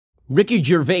Ricky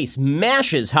Gervais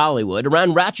mashes Hollywood,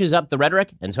 Iran ratchets up the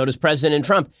rhetoric, and so does President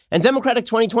Trump, and Democratic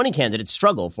 2020 candidates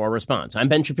struggle for a response. I'm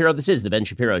Ben Shapiro. This is The Ben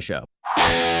Shapiro Show.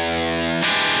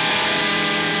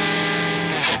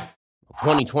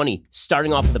 2020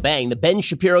 starting off with a bang. The Ben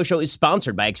Shapiro Show is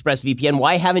sponsored by ExpressVPN.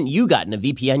 Why haven't you gotten a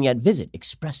VPN yet? Visit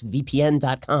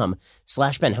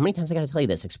expressvpn.com/Ben. How many times I got to tell you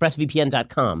this?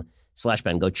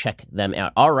 expressvpn.com/Ben. Go check them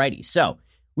out. Alrighty, so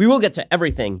we will get to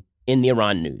everything in the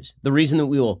Iran news. The reason that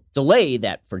we will delay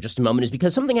that for just a moment is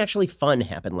because something actually fun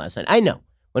happened last night. I know,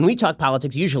 when we talk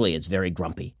politics, usually it's very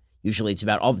grumpy. Usually it's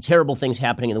about all the terrible things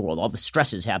happening in the world, all the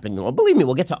stresses happening in the world. Believe me,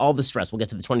 we'll get to all the stress. We'll get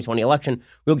to the 2020 election.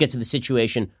 We'll get to the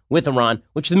situation with Iran,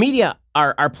 which the media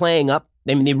are playing up.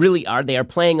 I mean, they really are. They are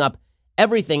playing up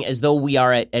everything as though we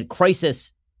are at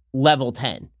crisis level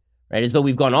 10, right? As though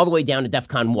we've gone all the way down to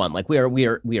DEFCON 1. Like we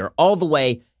are all the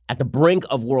way at the brink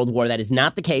of world war. That is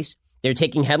not the case. They're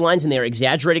taking headlines and they're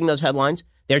exaggerating those headlines.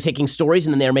 They're taking stories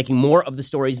and then they're making more of the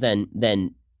stories than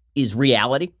is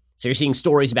reality. So you're seeing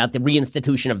stories about the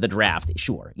reinstitution of the draft.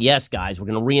 Sure. Yes, guys, we're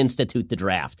going to reinstitute the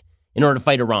draft in order to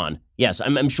fight Iran. Yes,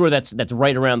 I'm sure that's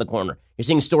right around the corner. You're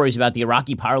seeing stories about the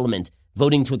Iraqi parliament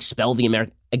voting to expel the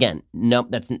American. Again, no,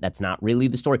 that's not really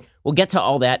the story. We'll get to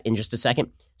all that in just a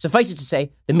second. Suffice it to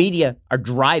say, the media are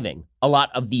driving a lot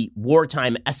of the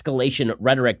wartime escalation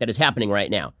rhetoric that is happening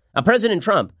right now. Now, President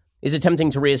Trump is attempting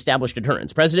to reestablish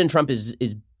deterrence. President Trump is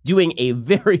doing a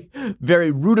very, very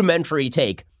rudimentary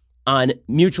take on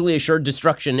mutually assured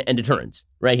destruction and deterrence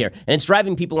right here. And it's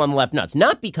driving people on the left nuts,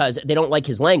 not because they don't like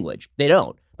his language. They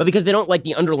don't. But because they don't like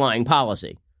the underlying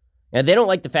policy. And they don't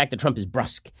like the fact that Trump is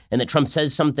brusque and that Trump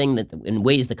says something that in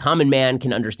ways the common man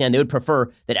can understand. They would prefer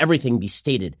that everything be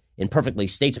stated in perfectly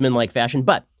statesman-like fashion.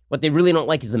 But what they really don't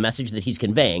like is the message that he's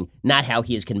conveying, not how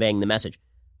he is conveying the message.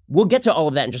 We'll get to all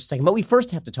of that in just a second, but we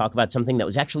first have to talk about something that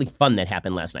was actually fun that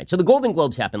happened last night. So the Golden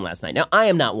Globes happened last night. Now, I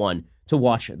am not one to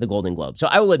watch the Golden Globes, so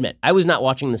I will admit, I was not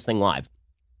watching this thing live.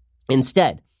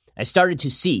 Instead, I started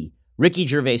to see Ricky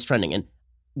Gervais trending, and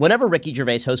whenever Ricky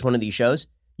Gervais hosts one of these shows,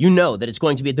 you know that it's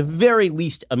going to be at the very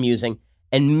least amusing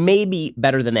and maybe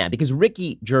better than that, because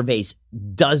Ricky Gervais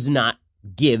does not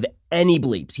give any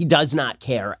bleeps. He does not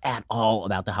care at all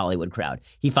about the Hollywood crowd.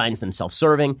 He finds them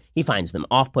self-serving. He finds them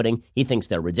off-putting. He thinks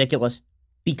they're ridiculous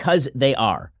because they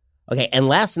are. Okay, and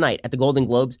last night at the Golden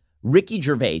Globes, Ricky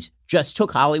Gervais just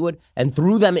took Hollywood and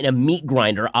threw them in a meat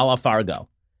grinder a la Fargo.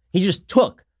 He just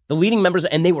took the leading members,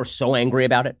 and they were so angry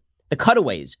about it. The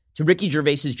cutaways to Ricky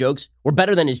Gervais's jokes were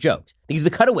better than his jokes because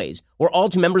the cutaways were all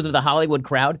to members of the Hollywood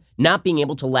crowd not being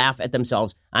able to laugh at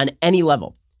themselves on any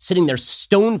level, sitting there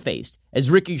stone-faced as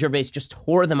Ricky Gervais just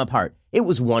tore them apart. It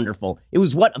was wonderful. It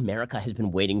was what America has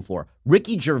been waiting for.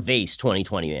 Ricky Gervais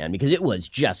 2020, man, because it was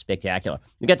just spectacular.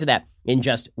 We'll get to that in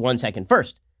just 1 second.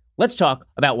 First, let's talk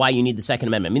about why you need the Second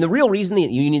Amendment. I mean, the real reason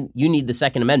that you need the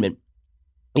Second Amendment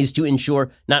is to ensure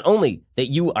not only that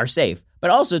you are safe, but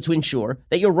also to ensure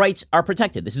that your rights are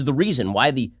protected. This is the reason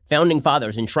why the Founding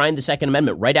Fathers enshrined the Second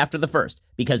Amendment right after the First,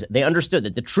 because they understood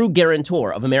that the true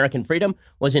guarantor of American freedom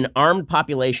was an armed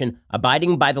population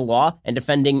abiding by the law and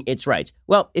defending its rights.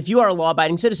 Well, if you are a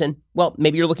law-abiding citizen, well,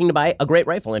 maybe you're looking to buy a great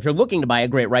rifle. If you're looking to buy a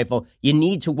great rifle, you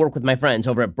need to work with my friends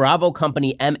over at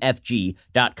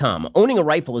BravoCompanyMFG.com. Owning a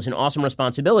rifle is an awesome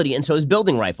responsibility, and so is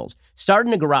building rifles. Started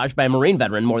in a garage by a Marine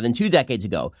veteran more than 2 decades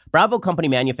ago, Bravo Company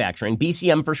Manufacturing,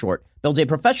 BCM for short, builds a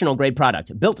professional-grade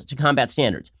product built to combat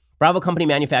standards. Bravo Company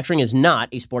Manufacturing is not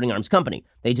a sporting arms company.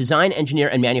 They design, engineer,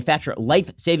 and manufacture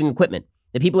life-saving equipment.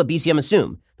 The people at BCM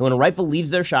assume that when a rifle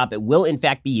leaves their shop, it will in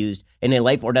fact be used in a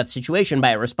life-or-death situation by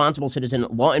a responsible citizen,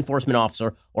 law enforcement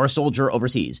officer, or a soldier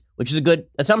overseas, which is a good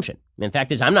assumption. And the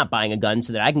fact is, I'm not buying a gun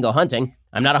so that I can go hunting.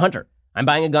 I'm not a hunter. I'm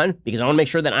buying a gun because I want to make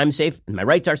sure that I'm safe and my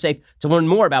rights are safe. To learn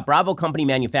more about Bravo Company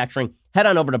Manufacturing, head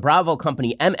on over to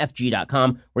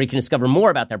BravoCompanyMFG.com, where you can discover more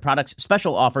about their products,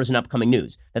 special offers, and upcoming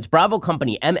news. That's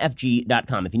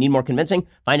BravoCompanyMFG.com. If you need more convincing,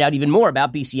 find out even more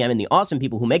about BCM and the awesome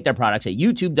people who make their products at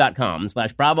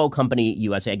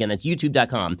YouTube.com/BravoCompanyUSA. Again, that's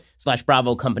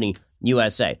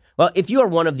YouTube.com/BravoCompanyUSA. Well, if you are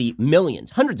one of the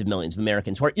millions, hundreds of millions of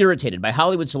Americans who are irritated by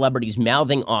Hollywood celebrities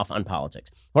mouthing off on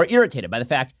politics, who are irritated by the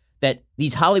fact that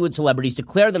these Hollywood celebrities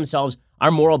declare themselves our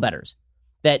moral betters,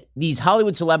 that these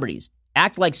Hollywood celebrities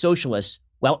act like socialists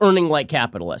while earning like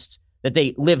capitalists, that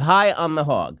they live high on the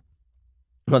hog,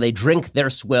 while they drink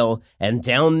their swill and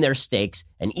down their steaks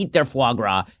and eat their foie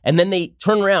gras, and then they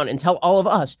turn around and tell all of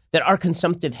us that our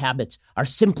consumptive habits are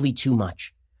simply too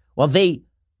much, while they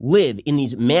live in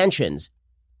these mansions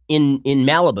in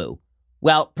Malibu,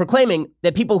 while proclaiming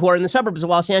that people who are in the suburbs of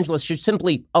Los Angeles should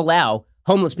simply allow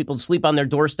homeless people to sleep on their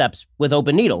doorsteps with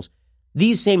open needles.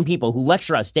 These same people who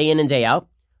lecture us day in and day out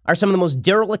are some of the most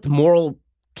derelict moral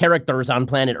characters on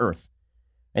planet Earth.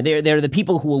 And they're the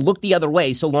people who will look the other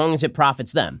way so long as it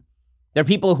profits them. They're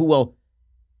people who will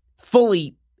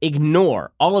fully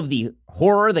ignore all of the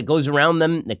horror that goes around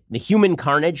them, the human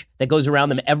carnage that goes around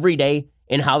them every day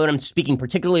in Hollywood. I'm speaking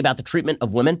particularly about the treatment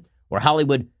of women, where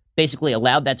Hollywood basically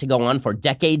allowed that to go on for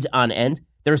decades on end.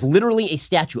 There's literally a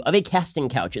statue of a casting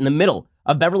couch in the middle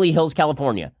of Beverly Hills,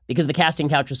 California, because the casting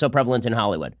couch was so prevalent in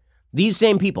Hollywood. These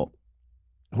same people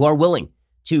who are willing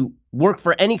to work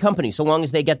for any company so long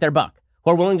as they get their buck,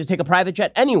 who are willing to take a private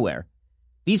jet anywhere,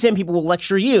 these same people will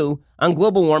lecture you on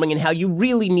global warming and how you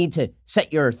really need to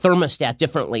set your thermostat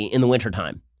differently in the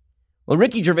wintertime. Well,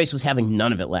 Ricky Gervais was having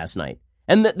none of it last night.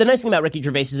 And the nice thing about Ricky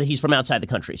Gervais is that he's from outside the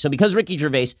country. So because Ricky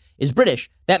Gervais is British,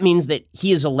 that means that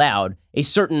he is allowed a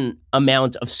certain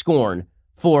amount of scorn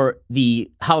for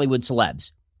the Hollywood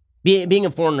celebs. Being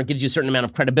a foreigner gives you a certain amount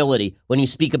of credibility when you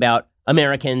speak about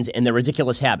Americans and their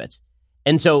ridiculous habits.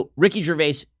 And so Ricky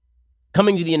Gervais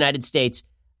coming to the United States,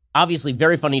 obviously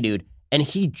very funny dude, and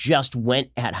he just went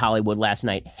at Hollywood last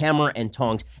night, hammer and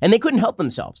tongs, and they couldn't help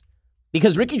themselves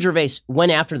because Ricky Gervais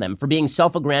went after them for being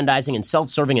self-aggrandizing and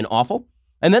self-serving and awful,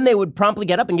 and then they would promptly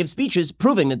get up and give speeches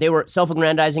proving that they were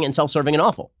self-aggrandizing and self-serving and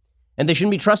awful, and they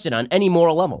shouldn't be trusted on any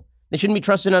moral level. They shouldn't be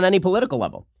trusted on any political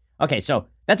level. Okay, so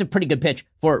that's a pretty good pitch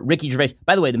for Ricky Gervais.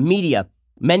 By the way, the media,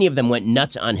 many of them went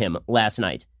nuts on him last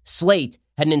night. Slate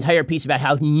had an entire piece about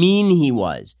how mean he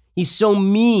was. He's so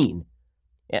mean.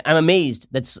 I'm amazed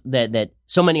that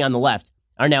so many on the left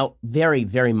are now very,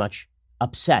 very much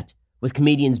upset with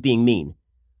comedians being mean.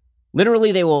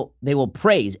 Literally, they will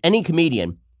praise any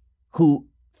comedian who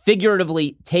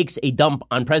figuratively takes a dump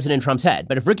on President Trump's head.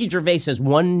 But if Ricky Gervais says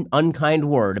one unkind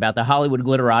word about the Hollywood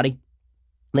glitterati,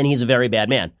 then he's a very bad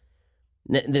man.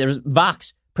 There's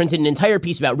Vox printed an entire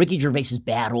piece about Ricky Gervais's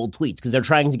bad old tweets because they're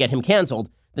trying to get him canceled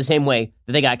the same way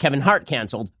that they got Kevin Hart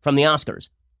canceled from the Oscars.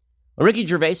 Well, Ricky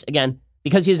Gervais, again,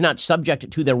 because he is not subject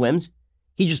to their whims,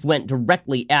 he just went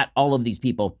directly at all of these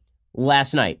people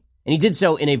last night. And he did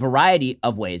so in a variety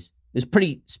of ways. It was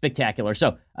pretty spectacular.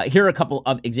 So here are a couple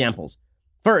of examples.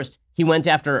 First, he went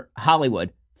after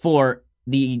Hollywood for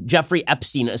the Jeffrey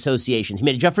Epstein associations. He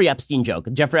made a Jeffrey Epstein joke.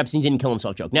 A Jeffrey Epstein didn't kill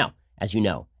himself joke. Now, as you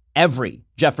know, every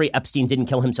Jeffrey Epstein didn't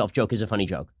kill himself joke is a funny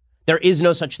joke. There is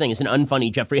no such thing as an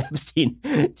unfunny Jeffrey Epstein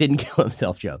didn't kill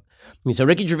himself joke. And so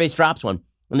Ricky Gervais drops one,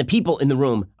 and the people in the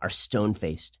room are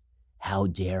stone-faced. How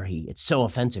dare he? It's so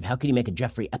offensive. How could he make a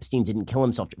Jeffrey Epstein didn't kill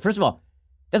himself joke? First of all,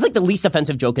 that's like the least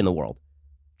offensive joke in the world.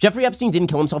 Jeffrey Epstein didn't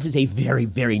kill himself is a very,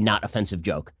 very not offensive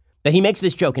joke. But he makes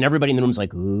this joke, and everybody in the room's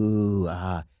like, ooh,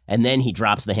 ah. And then he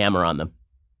drops the hammer on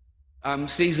them.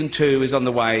 Season 2 is on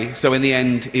the way, so in the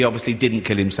end, he obviously didn't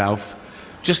kill himself.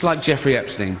 Just like Jeffrey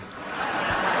Epstein.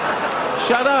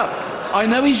 Shut up. I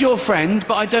know he's your friend,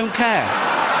 but I don't care.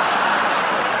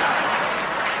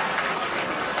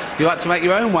 You had to make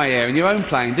your own way here in your own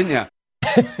plane, didn't you?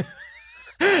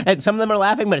 And some of them are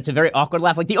laughing, but it's a very awkward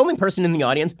laugh. Like the only person in the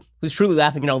audience who's truly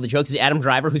laughing at all the jokes is Adam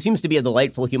Driver, who seems to be a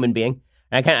delightful human being.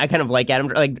 I kind of like Adam.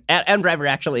 Like Adam Driver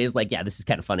actually is like, yeah, this is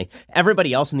kind of funny.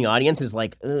 Everybody else in the audience is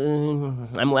like,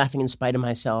 I'm laughing in spite of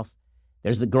myself.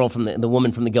 There's the girl from the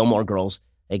woman from the Gilmore Girls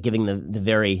giving the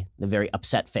very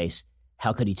upset face.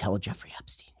 How could he tell a Jeffrey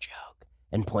Epstein joke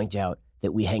and point out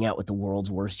that we hang out with the world's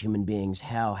worst human beings?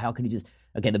 How could he just?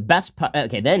 Okay, the best part.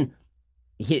 Okay, then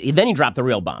he dropped the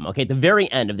real bomb. Okay, at the very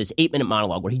end of this 8-minute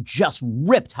monologue where he just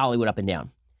ripped Hollywood up and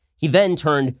down, he then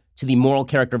turned to the moral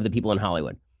character of the people in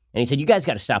Hollywood. And he said, you guys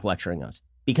got to stop lecturing us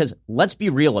because let's be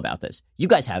real about this. You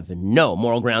guys have no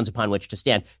moral grounds upon which to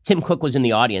stand. Tim Cook was in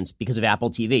the audience because of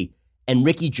Apple TV, and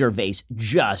Ricky Gervais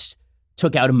just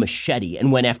took out a machete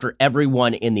and went after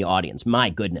everyone in the audience. My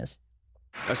goodness.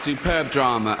 A superb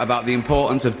drama about the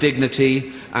importance of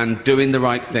dignity and doing the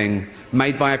right thing,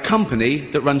 made by a company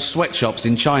that runs sweatshops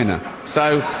in China.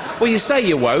 So, well, you say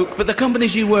you're woke, but the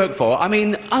companies you work for, I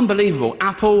mean, unbelievable.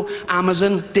 Apple,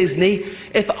 Amazon, Disney.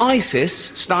 If ISIS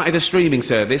started a streaming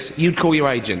service, you'd call your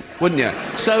agent, wouldn't you?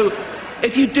 So,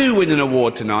 if you do win an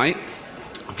award tonight,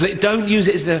 don't use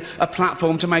it as a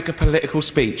platform to make a political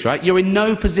speech, right? You're in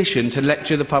no position to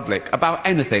lecture the public about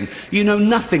anything. You know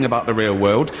nothing about the real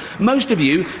world. Most of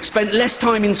you spent less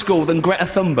time in school than Greta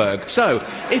Thunberg. So,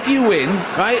 if you win,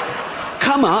 right,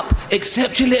 come up,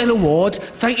 accept your little award,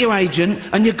 thank your agent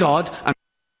and your God, and...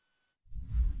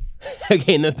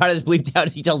 Okay, and the part that's bleeped out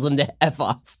is he tells them to F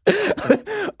off.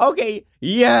 Okay,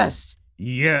 yes.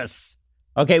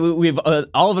 Okay, we've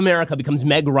all of America becomes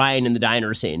Meg Ryan in the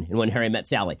diner scene in When Harry Met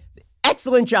Sally.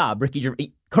 Excellent job, Ricky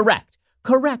Gervais. Correct.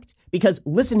 Because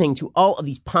listening to all of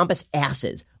these pompous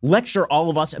asses lecture all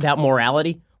of us about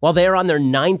morality while they are on their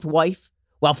 9th wife,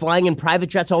 while flying in private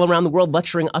jets all around the world,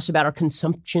 lecturing us about our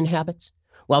consumption habits,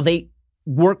 while they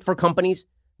work for companies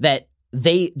that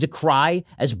they decry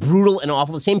as brutal and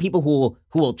awful. The same people who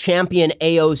will champion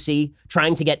AOC,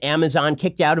 trying to get Amazon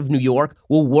kicked out of New York,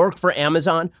 will work for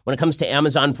Amazon when it comes to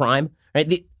Amazon Prime.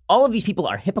 Right? All of these people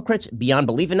are hypocrites beyond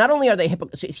belief. And not only are they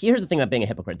hypocrites, here's the thing about being a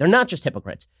hypocrite. They're not just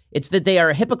hypocrites. It's that they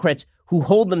are hypocrites who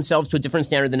hold themselves to a different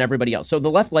standard than everybody else. So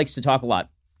the left likes to talk a lot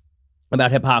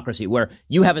about hypocrisy, where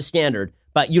you have a standard,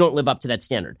 but you don't live up to that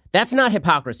standard. That's not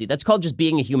hypocrisy. That's called just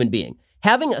being a human being.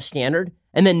 Having a standard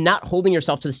and then not holding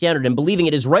yourself to the standard and believing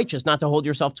it is righteous not to hold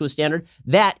yourself to a standard,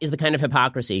 that is the kind of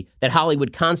hypocrisy that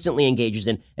Hollywood constantly engages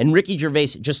in. And Ricky Gervais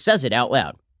just says it out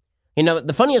loud. You know,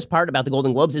 the funniest part about the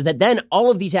Golden Globes is that then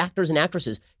all of these actors and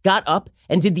actresses got up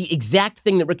and did the exact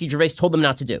thing that Ricky Gervais told them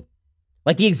not to do.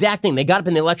 Like the exact thing. They got up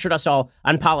and they lectured us all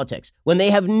on politics when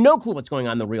they have no clue what's going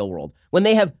on in the real world, when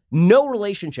they have no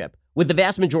relationship with the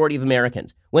vast majority of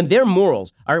Americans, when their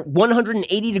morals are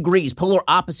 180 degrees polar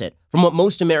opposite from what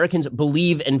most Americans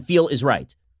believe and feel is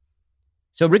right.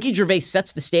 So Ricky Gervais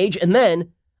sets the stage, and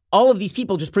then all of these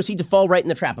people just proceed to fall right in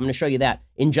the trap. I'm going to show you that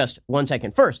in just 1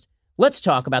 second. First, let's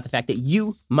talk about the fact that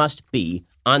you must be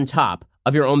on top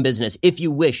of your own business if you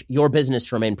wish your business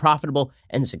to remain profitable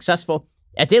and successful.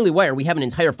 At Daily Wire, we have an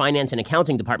entire finance and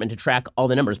accounting department to track all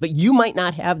the numbers, but you might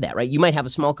not have that, right? You might have a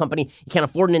small company. You can't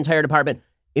afford an entire department.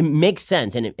 It makes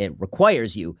sense, and it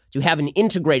requires you to have an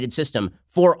integrated system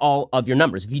for all of your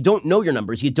numbers. If you don't know your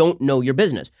numbers, you don't know your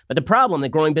business. But the problem that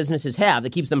growing businesses have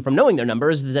that keeps them from knowing their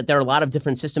numbers is that there are a lot of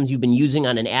different systems you've been using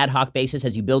on an ad hoc basis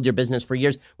as you build your business for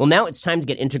years. Well, now it's time to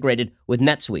get integrated with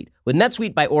NetSuite. With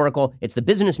NetSuite by Oracle, it's the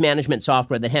business management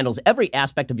software that handles every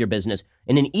aspect of your business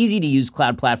in an easy-to-use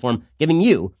cloud platform, giving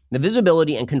you the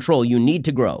visibility and control you need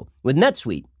to grow. With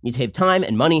NetSuite, you save time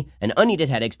and money and unneeded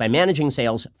headaches by managing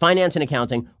sales, finance and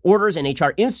accounting, orders, and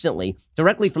HR instantly,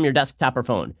 directly from your desktop or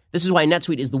phone. This is why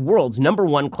NetSuite is the world's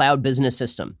 #1 cloud business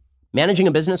system. Managing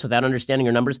a business without understanding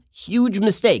your numbers, huge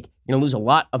mistake. You're going to lose a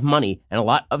lot of money and a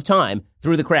lot of time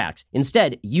through the cracks.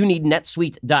 Instead, you need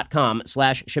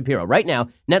netsuite.com/Shapiro. Right now,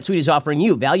 NetSuite is offering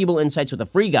you valuable insights with a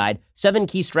free guide, 7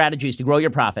 key strategies to grow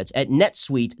your profits at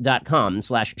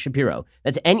netsuite.com/Shapiro.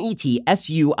 That's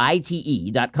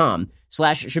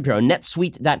netsuite.com/Shapiro.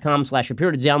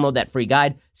 netsuite.com/Shapiro to download that free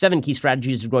guide, 7 key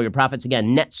strategies to grow your profits.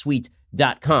 Again,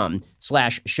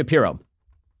 netsuite.com/Shapiro.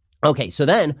 Okay, so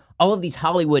then all of these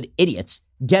Hollywood idiots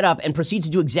get up and proceed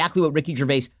to do exactly what Ricky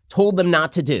Gervais told them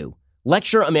not to do.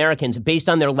 Lecture Americans based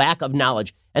on their lack of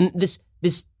knowledge and this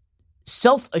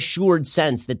self-assured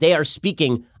sense that they are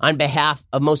speaking on behalf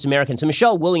of most Americans. So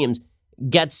Michelle Williams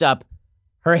gets up,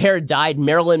 her hair dyed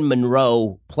Marilyn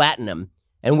Monroe platinum,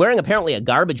 and wearing apparently a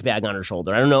garbage bag on her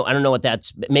shoulder. I don't know what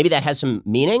that's, maybe that has some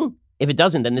meaning. If it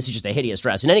doesn't, then this is just a hideous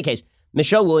dress. In any case,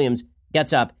 Michelle Williams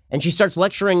gets up and she starts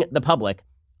lecturing the public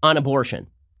on abortion.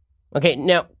 Okay,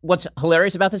 now, what's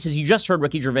hilarious about this is you just heard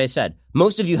Ricky Gervais said,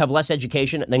 most of you have less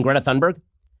education than Greta Thunberg.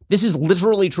 This is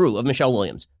literally true of Michelle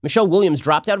Williams. Michelle Williams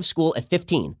dropped out of school at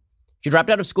 15. She dropped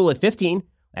out of school at 15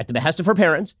 at the behest of her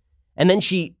parents, and then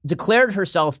she declared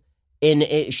herself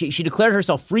she declared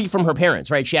herself free from her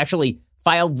parents, right? She actually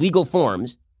filed legal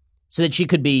forms so that she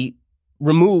could be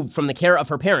removed from the care of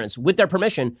her parents with their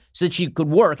permission so that she could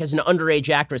work as an underage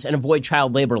actress and avoid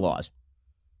child labor laws.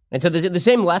 And so the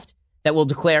same left that will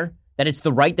declare that it's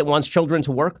the right that wants children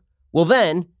to work will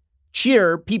then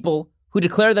cheer people who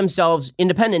declare themselves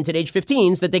independent at age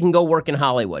 15 so that they can go work in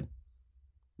Hollywood,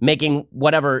 making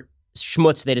whatever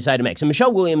schmutz they decide to make. So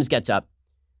Michelle Williams gets up,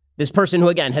 this person who,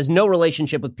 again, has no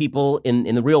relationship with people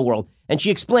in the real world, and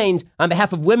she explains on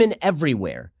behalf of women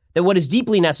everywhere that what is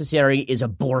deeply necessary is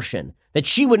abortion, that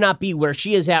she would not be where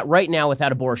she is at right now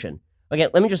without abortion. Okay,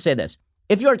 let me just say this.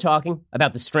 If you're talking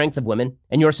about the strength of women,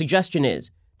 and your suggestion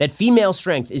is that female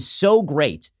strength is so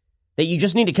great that you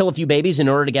just need to kill a few babies in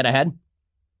order to get ahead,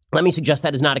 let me suggest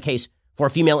that is not a case for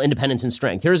female independence and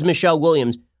strength. Here's Michelle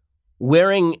Williams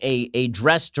wearing a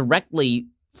dress directly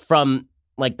from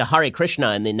like the Hare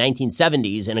Krishna in the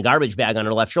 1970s and a garbage bag on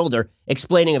her left shoulder,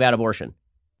 explaining about abortion.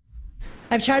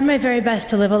 I've tried my very best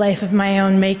to live a life of my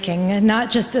own making, and not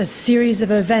just a series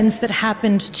of events that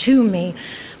happened to me,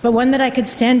 but one that I could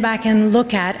stand back and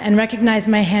look at and recognize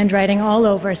my handwriting all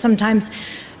over, sometimes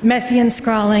messy and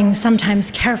scrawling, sometimes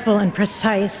careful and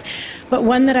precise, but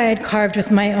one that I had carved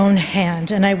with my own hand,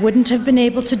 and I wouldn't have been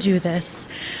able to do this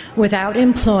without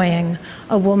employing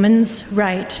a woman's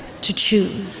right to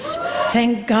choose.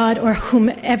 Thank God, or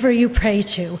whomever you pray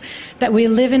to, that we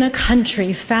live in a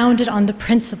country founded on the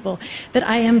principle that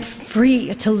I am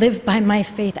free to live by my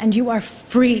faith and you are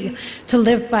free to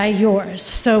live by yours.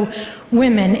 So,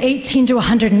 women 18 to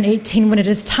 118, when it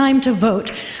is time to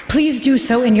vote, please do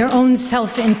so in your own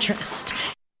self-interest.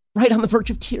 Right on the verge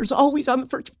of tears, always on the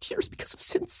verge of tears because of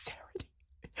sincerity.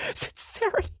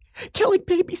 Sincerity. Killing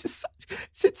babies is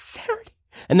sincerity.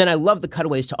 And then I love the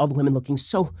cutaways to all the women looking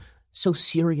so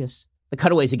serious. The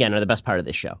cutaways, again, are the best part of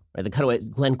this show, right? The cutaways,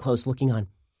 Glenn Close looking on.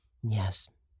 Yes.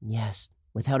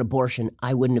 Without abortion,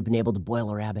 I wouldn't have been able to boil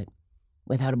a rabbit.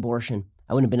 Without abortion,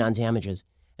 I wouldn't have been on Damages.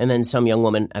 And then some young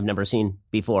woman I've never seen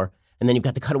before. And then you've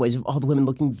got the cutaways of all the women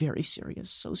looking very serious,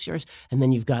 so serious. And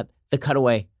then you've got the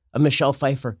cutaway of Michelle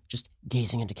Pfeiffer just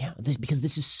gazing into camera. Because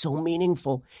this is so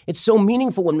meaningful. It's so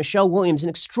meaningful when Michelle Williams, an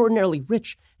extraordinarily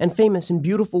rich and famous and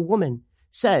beautiful woman,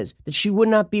 says that she would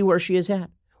not be where she is at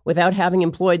without having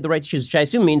employed the right to choose, which I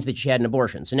assume means that she had an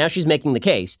abortion. So now she's making the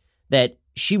case that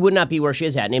she would not be where she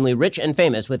is at, namely rich and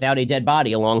famous without a dead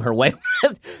body along her way.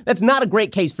 That's not a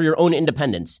great case for your own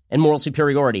independence and moral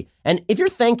superiority. And if you're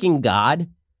thanking God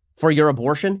for your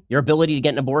abortion, your ability to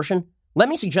get an abortion, let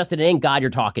me suggest that it ain't God you're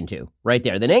talking to right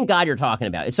there. That ain't God you're talking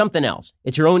about. It's something else.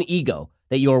 It's your own ego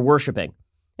that you're worshiping.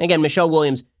 And again, Michelle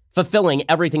Williams fulfilling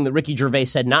everything that Ricky Gervais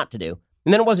said not to do.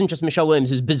 And then it wasn't just Michelle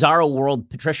Williams, it was Bizarro World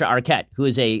Patricia Arquette,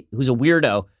 who's a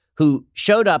weirdo who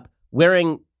showed up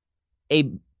wearing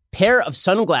a pair of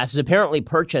sunglasses apparently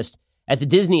purchased at the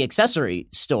Disney accessory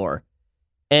store.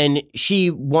 And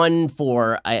she won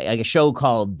for a show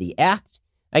called The Act,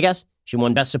 I guess. She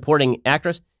won Best Supporting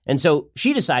Actress. And so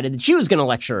she decided that she was going to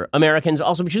lecture Americans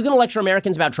also, but she was going to lecture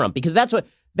Americans about Trump because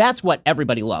that's what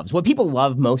everybody loves. What people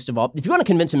love most of all, if you want to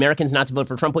convince Americans not to vote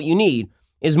for Trump, what you need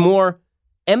is more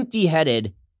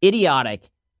empty-headed,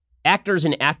 idiotic actors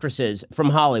and actresses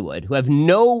from Hollywood who have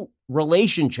no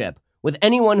relationship with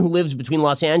anyone who lives between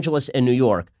Los Angeles and New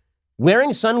York,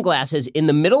 wearing sunglasses in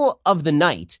the middle of the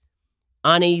night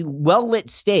on a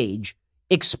well-lit stage,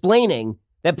 explaining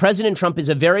that President Trump is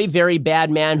a very, very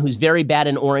bad man who's very bad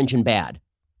in orange and bad.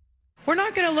 We're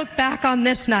not going to look back on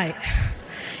this night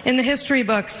in the history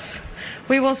books.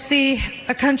 We will see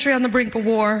a country on the brink of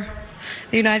war,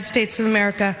 the United States of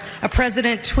America, a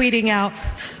president tweeting out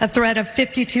a threat of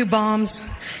 52 bombs,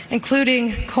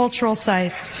 including cultural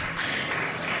sites.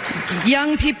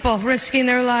 Young people risking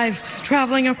their lives,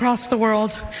 traveling across the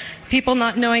world, people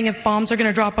not knowing if bombs are going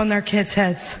to drop on their kids'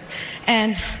 heads,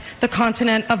 and the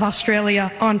continent of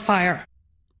Australia on fire.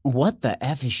 What the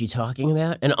F is she talking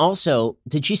about? And also,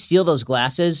 did she steal those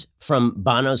glasses from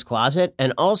Bono's closet?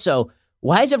 And also,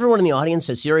 why is everyone in the audience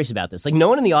so serious about this? Like, no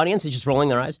one in the audience is just rolling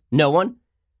their eyes? No one?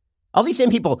 All these same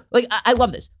people, like, I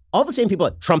love this. All the same people,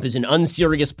 Trump is an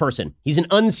unserious person. He's an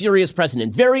unserious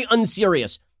president. Very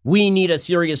unserious. We need a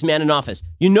serious man in office.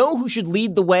 You know who should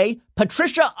lead the way?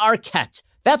 Patricia Arquette.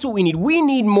 That's what we need. We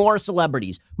need more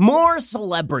celebrities. More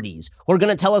celebrities who are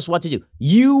going to tell us what to do.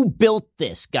 You built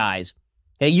this, guys.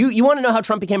 Okay, you want to know how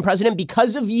Trump became president?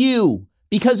 Because of you.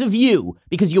 Because of you.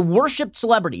 Because you worshipped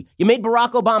celebrity. You made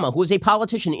Barack Obama, who was a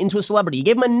politician, into a celebrity. You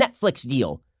gave him a Netflix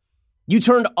deal. You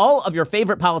turned all of your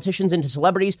favorite politicians into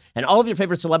celebrities and all of your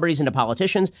favorite celebrities into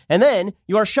politicians. And then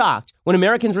you are shocked when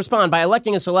Americans respond by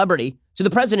electing a celebrity to the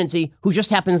presidency who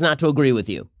just happens not to agree with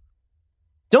you.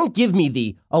 Don't give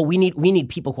me we need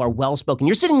people who are well-spoken.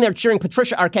 You're sitting there cheering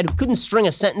Patricia Arquette, who couldn't string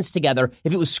a sentence together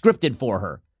if it was scripted for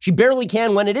her. She barely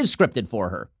can when it is scripted for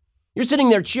her. You're sitting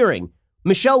there cheering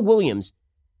Michelle Williams,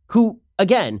 who,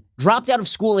 again, dropped out of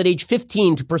school at age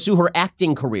 15 to pursue her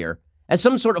acting career as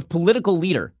some sort of political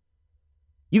leader.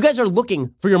 You guys are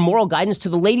looking for your moral guidance to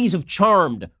the ladies of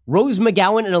Charmed, Rose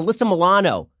McGowan and Alyssa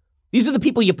Milano. These are the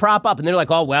people you prop up, and they're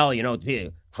like, oh, well,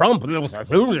 Trump.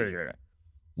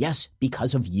 Yes,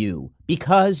 because of you.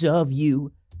 Because of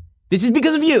you. This is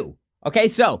because of you. Okay,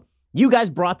 so you guys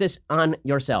brought this on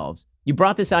yourselves. You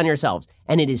brought this on yourselves,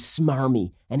 and it is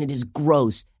smarmy, and it is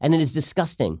gross, and it is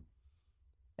disgusting.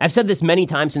 I've said this many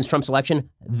times since Trump's election.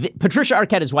 Patricia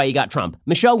Arquette is why you got Trump.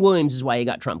 Michelle Williams is why you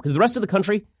got Trump, because the rest of the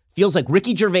country feels like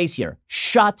Ricky Gervais here.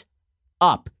 Shut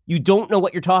up. You don't know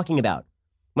what you're talking about.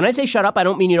 When I say shut up, I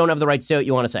don't mean you don't have the right to say what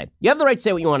you want to say. You have the right to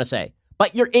say what you want to say,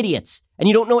 but you're idiots, and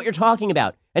you don't know what you're talking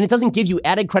about. And it doesn't give you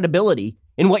added credibility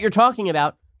in what you're talking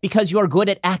about because you are good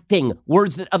at acting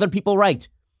words that other people write.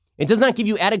 It does not give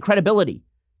you added credibility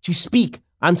to speak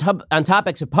on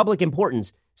topics of public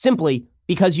importance simply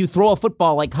because you throw a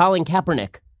football like Colin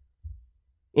Kaepernick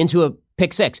into a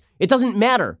pick six. It doesn't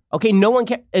matter. Okay, no one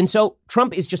can. And so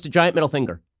Trump is just a giant middle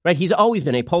finger, right? He's always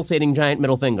been a pulsating giant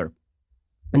middle finger.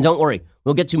 And don't worry,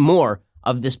 we'll get to more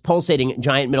of this pulsating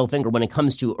giant middle finger when it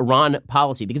comes to Iran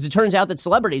policy, because it turns out that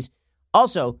celebrities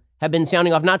also have been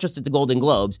sounding off not just at the Golden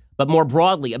Globes, but more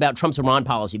broadly about Trump's Iran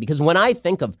policy. Because when I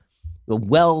think of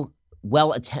well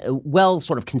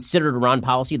sort of considered Iran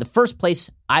policy, the first place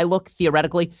I look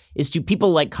theoretically is to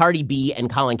people like Cardi B and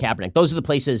Colin Kaepernick. Those are the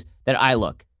places that I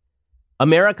look.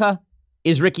 America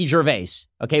is Ricky Gervais.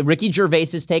 Okay, Ricky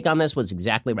Gervais's take on this was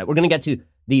exactly right. We're going to get to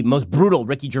the most brutal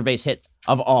Ricky Gervais hit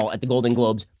of all at the Golden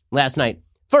Globes last night.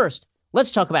 First,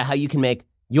 let's talk about how you can make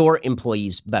your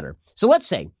employees better. So let's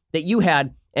say that you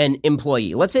had an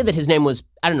employee. Let's say that his name was,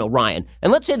 I don't know, Ryan.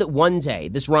 And let's say that one day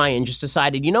this Ryan just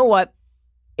decided, you know what?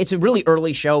 It's a really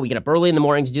early show. We get up early in the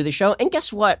morning to do the show. And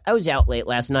guess what? I was out late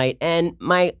last night and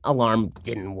my alarm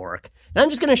didn't work. And I'm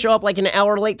just going to show up like an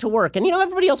hour late to work. And,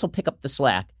 everybody else will pick up the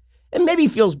slack. And maybe he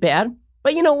feels bad.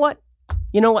 But you know what?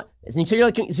 So you're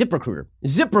like ZipRecruiter.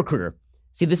 ZipRecruiter.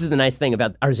 See, this is the nice thing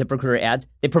about our ZipRecruiter ads.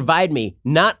 They provide me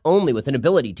not only with an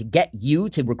ability to get you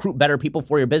to recruit better people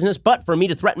for your business, but for me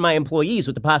to threaten my employees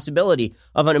with the possibility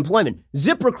of unemployment.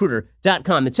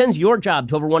 ZipRecruiter.com. It sends your job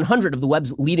to over 100 of the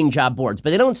web's leading job boards, but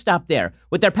they don't stop there.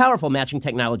 With their powerful matching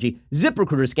technology,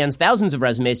 ZipRecruiter scans thousands of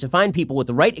resumes to find people with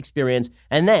the right experience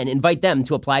and then invite them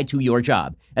to apply to your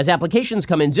job. As applications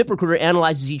come in, ZipRecruiter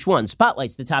analyzes each one,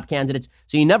 spotlights the top candidates,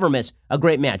 so you never miss a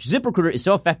great match. ZipRecruiter is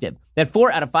so effective that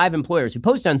 4 out of 5 employers who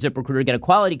post on ZipRecruiter get a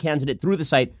quality candidate through the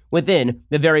site within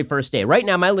the very first day. Right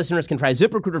now, my listeners can try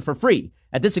ZipRecruiter for free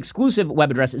at this exclusive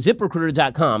web address,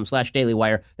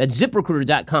 ZipRecruiter.com/dailywire. That's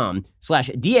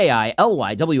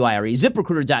ZipRecruiter.com/DAILYWIRE,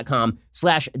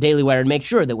 ZipRecruiter.com/dailywire. And make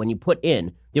sure that when you put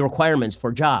in the requirements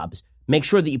for jobs, make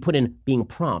sure that you put in being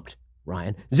prompt,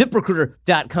 Ryan.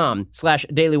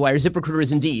 ZipRecruiter.com/dailywire. ZipRecruiter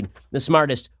is indeed the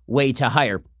smartest way to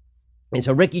hire. And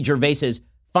so Ricky Gervais's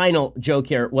final joke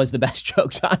here was the best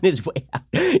jokes on his way out.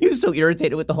 He was so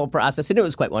irritated with the whole process, and it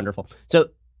was quite wonderful. So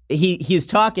he's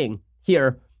talking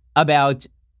here about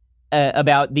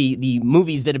the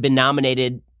movies that have been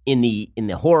nominated in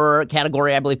the horror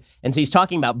category, I believe. And so he's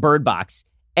talking about Bird Box,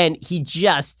 and he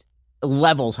just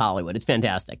levels Hollywood. It's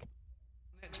fantastic.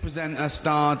 Next presenter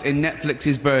starred in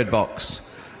Netflix's Bird Box,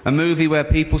 a movie where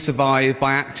people survive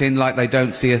by acting like they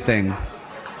don't see a thing.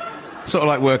 Sort of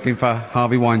like working for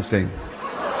Harvey Weinstein.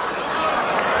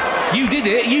 You did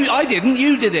it. I didn't.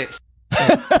 You did it.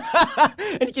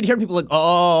 And you can hear people like,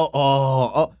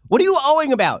 oh. What are you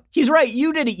owing about? He's right.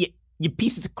 You did it, you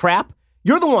pieces of crap.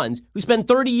 You're the ones who spent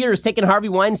 30 years taking Harvey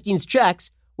Weinstein's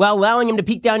checks while allowing him to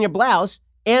peek down your blouse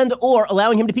and or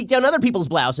allowing him to peek down other people's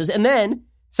blouses. And then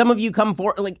some of you come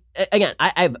forward. Like, again,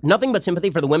 I have nothing but sympathy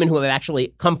for the women who have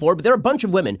actually come forward. But there are a bunch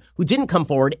of women who didn't come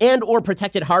forward and or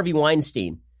protected Harvey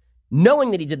Weinstein,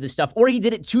 knowing that he did this stuff, or he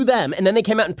did it to them, and then they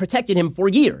came out and protected him for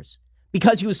years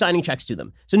because he was signing checks to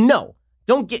them. So no,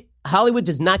 Hollywood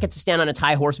does not get to stand on its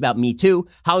high horse about Me Too.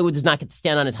 Hollywood does not get to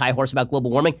stand on its high horse about global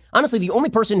warming. Honestly, the only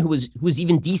person who was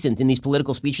even decent in these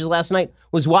political speeches last night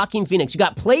was Joaquin Phoenix, who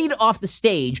got played off the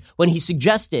stage when he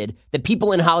suggested that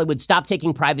people in Hollywood stop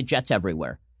taking private jets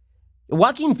everywhere.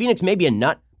 Joaquin Phoenix may be a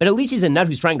nut, but at least he's a nut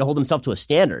who's trying to hold himself to a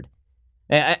standard.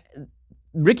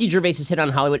 Ricky Gervais's hit on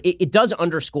Hollywood, it does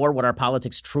underscore what our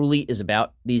politics truly is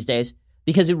about these days,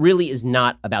 because it really is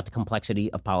not about the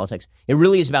complexity of politics. It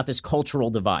really is about this cultural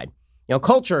divide. The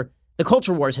culture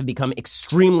wars have become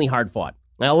extremely hard fought.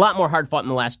 A lot more hard fought in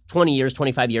the last 20 years,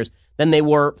 25 years than they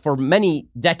were for many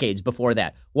decades before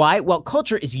that. Why? Well,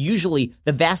 culture is usually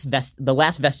the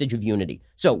last vestige of unity.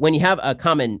 So when you have a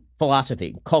common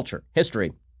philosophy, culture,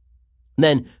 history,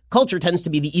 then culture tends to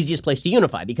be the easiest place to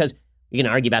unify, because you're going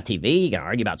to argue about TV. You're going to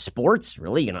argue about sports.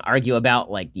 Really? You're going to argue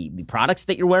about like the products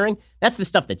that you're wearing. That's the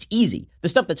stuff that's easy. The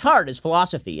stuff that's hard is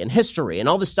philosophy and history and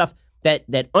all the stuff that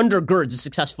undergirds a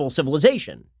successful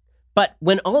civilization. But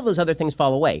when all of those other things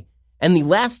fall away, and the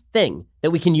last thing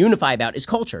that we can unify about is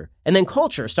culture, and then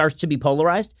culture starts to be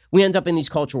polarized, we end up in these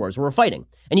culture wars where we're fighting.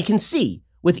 And you can see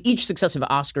with each successive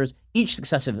Oscars, each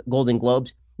successive Golden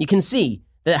Globes, you can see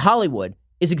that Hollywood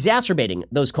is exacerbating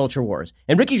those culture wars.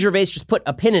 And Ricky Gervais just put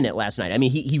a pin in it last night. I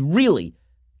mean, he really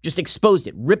just exposed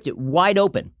it, ripped it wide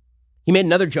open. He made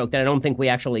another joke that I don't think we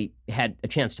actually had a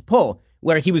chance to pull,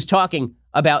 where he was talking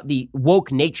about the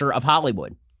woke nature of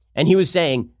Hollywood. And he was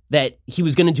saying that he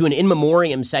was going to do an in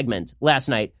memoriam segment last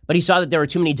night, but he saw that there were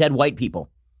too many dead white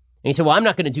people. And he said, well, I'm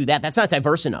not going to do that. That's not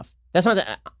diverse enough.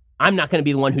 I'm not going to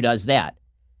be the one who does that.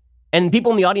 And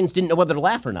people in the audience didn't know whether to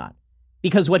laugh or not,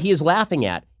 because what he is laughing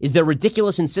at is their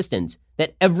ridiculous insistence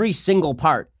that every single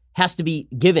part has to be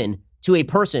given to a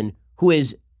person who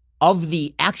is of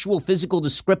the actual physical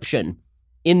description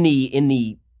in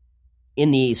the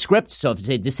script. So if it's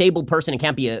a disabled person, it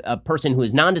can't be a person who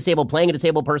is non-disabled playing a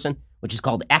disabled person, which is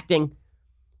called acting.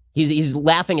 He's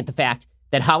laughing at the fact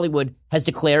that Hollywood has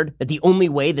declared that the only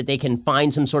way that they can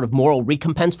find some sort of moral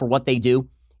recompense for what they do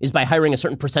is by hiring a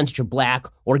certain percentage of black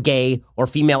or gay or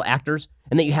female actors,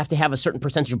 and that you have to have a certain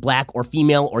percentage of black or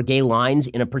female or gay lines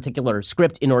in a particular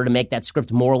script in order to make that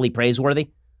script morally praiseworthy.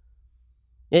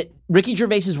 Ricky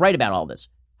Gervais is right about all this.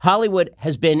 Hollywood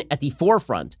has been at the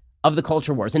forefront of the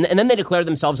culture wars, and then they declare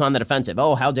themselves on the defensive.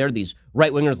 Oh, how dare these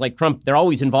right-wingers like Trump? They're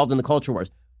always involved in the culture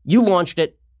wars. You launched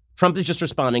it. Trump is just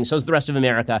responding. So is the rest of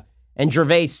America. And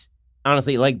Gervais,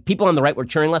 honestly, like people on the right were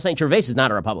cheering last night. Gervais is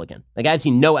not a Republican. Like I've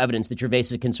seen no evidence that Gervais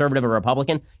is a conservative or a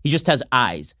Republican. He just has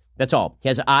eyes. That's all. He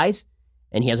has eyes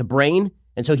and he has a brain.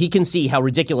 And so he can see how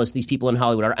ridiculous these people in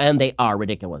Hollywood are. And they are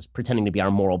ridiculous, pretending to be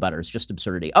our moral betters. Just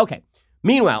absurdity. Okay.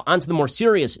 Meanwhile, on to the more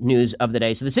serious news of the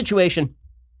day. So the situation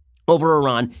over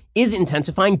Iran is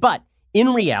intensifying, but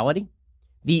in reality,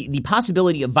 the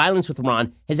possibility of violence with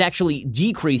Iran has actually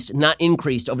decreased, not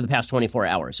increased, over the past 24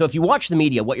 hours. So if you watch the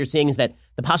media, what you're seeing is that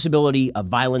the possibility of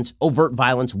violence, overt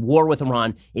violence, war with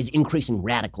Iran is increasing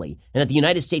radically, and that the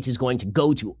United States is going to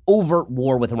go to overt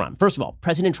war with Iran. First of all,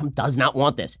 President Trump does not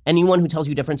want this. Anyone who tells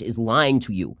you different is lying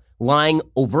to you, lying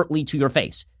overtly to your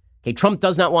face. Okay, Trump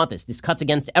does not want this. This cuts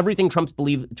against everything Trump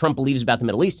believes about the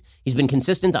Middle East. He's been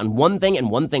consistent on one thing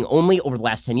and one thing only over the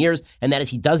last 10 years, and that is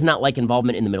he does not like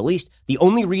involvement in the Middle East. The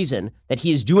only reason that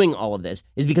he is doing all of this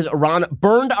is because Iran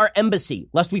burned our embassy,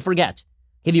 lest we forget.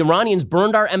 Okay, the Iranians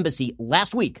burned our embassy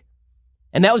last week,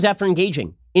 and that was after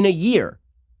engaging in a year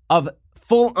of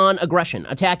full-on aggression,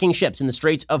 attacking ships in the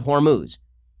Straits of Hormuz,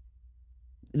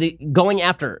 going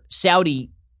after Saudi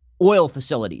oil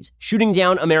facilities, shooting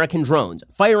down American drones,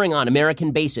 firing on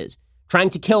American bases, trying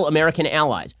to kill American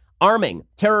allies, arming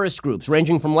terrorist groups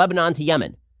ranging from Lebanon to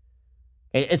Yemen.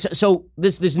 So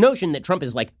this notion that Trump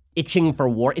is like itching for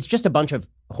war, it's just a bunch of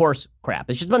horse crap.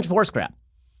 It's just a bunch of horse crap.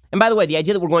 And by the way, the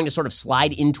idea that we're going to sort of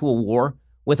slide into a war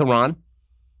with Iran,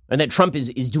 and that Trump is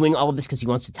doing all of this because he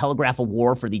wants to telegraph a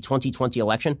war for the 2020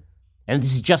 election, and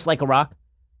this is just like Iraq,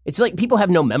 it's like people have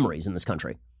no memories in this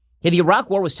country. Okay, the Iraq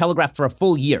war was telegraphed for a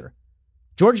full year.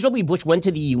 George W. Bush went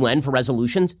to the UN for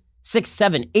resolutions 6,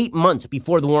 7, 8 months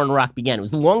before the war in Iraq began. It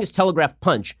was the longest telegraph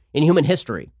punch in human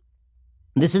history.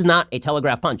 This is not a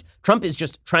telegraph punch. Trump is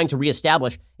just trying to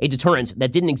reestablish a deterrence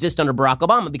that didn't exist under Barack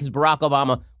Obama because Barack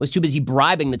Obama was too busy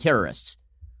bribing the terrorists.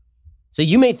 So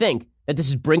you may think that this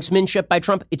is brinksmanship by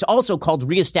Trump. It's also called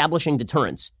reestablishing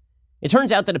deterrence. It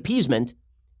turns out that appeasement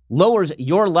lowers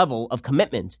your level of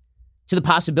commitment to the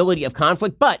possibility of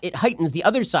conflict, but it heightens the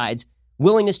other side's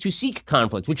willingness to seek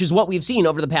conflict, which is what we've seen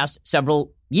over the past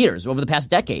several years, over the past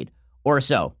decade or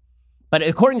so. But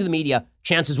according to the media,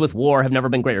 chances with war have never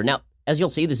been greater. Now, as you'll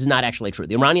see, this is not actually true.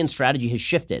 The Iranian strategy has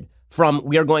shifted from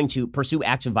we are going to pursue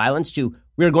acts of violence to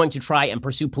we are going to try and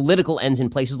pursue political ends in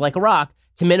places like Iraq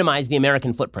to minimize the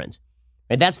American footprint.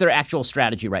 Right? That's their actual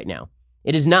strategy right now.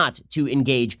 It is not to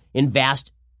engage in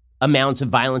vast amounts of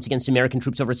violence against American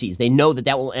troops overseas. They know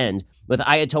that will end with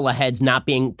Ayatollah heads not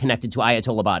being connected to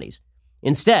Ayatollah bodies.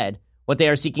 Instead, what they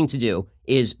are seeking to do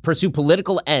is pursue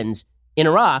political ends in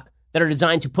Iraq that are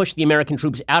designed to push the American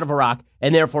troops out of Iraq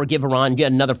and therefore give Iran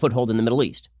yet another foothold in the Middle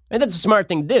East. And that's a smart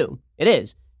thing to do. It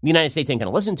is. The United States ain't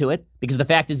going to listen to it because the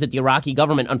fact is that the Iraqi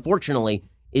government, unfortunately,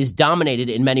 is dominated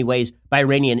in many ways by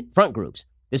Iranian front groups.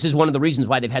 This is one of the reasons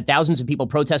why they've had thousands of people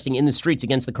protesting in the streets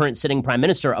against the current sitting prime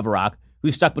minister of Iraq,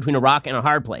 who's stuck between Iraq and a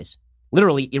hard place.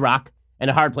 Literally, Iraq and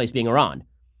a hard place being Iran.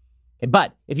 Okay,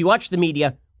 but if you watch the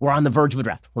media, we're on the verge of a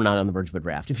draft. We're not on the verge of a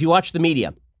draft. If you watch the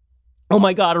media, oh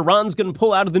my God, Iran's going to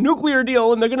pull out of the nuclear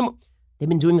deal and they've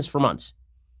been doing this for months.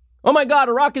 Oh my God,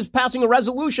 Iraq is passing a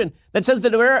resolution that says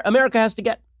that America has to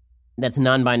get. That's a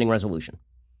non-binding resolution.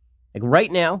 Like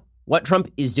right now, what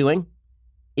Trump is doing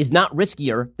is not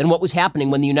riskier than what was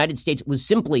happening when the United States was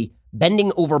simply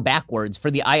bending over backwards for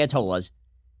the Ayatollahs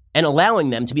and allowing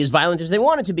them to be as violent as they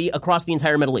wanted to be across the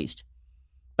entire Middle East.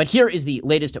 But here is the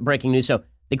latest breaking news. So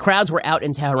the crowds were out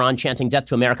in Tehran chanting death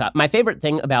to America. My favorite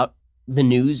thing about the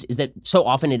news is that so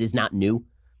often it is not new.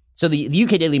 So the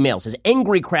UK Daily Mail says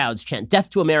angry crowds chant death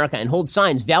to America and hold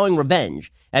signs vowing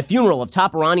revenge at funeral of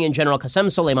top Iranian General Qasem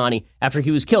Soleimani after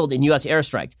he was killed in U.S.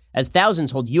 airstrikes, as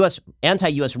thousands hold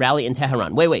anti-U.S. rally in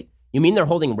Tehran. Wait. You mean they're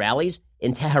holding rallies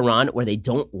in Tehran where they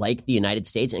don't like the United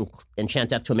States and chant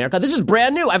death to America? This is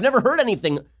brand new. I've never heard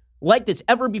anything like this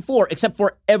ever before, except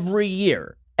for every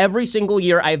year. Every single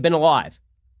year I have been alive.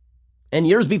 And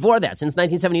years before that, since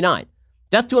 1979.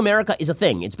 Death to America is a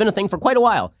thing. It's been a thing for quite a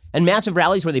while. And massive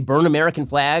rallies where they burn American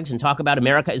flags and talk about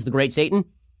America as the great Satan.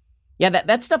 Yeah,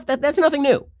 that stuff, that's nothing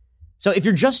new. So if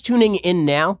you're just tuning in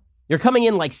now, you're coming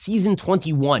in like season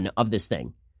 21 of this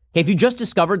thing. Okay, if you just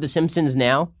discovered The Simpsons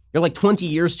now, you're like 20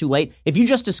 years too late. If you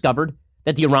just discovered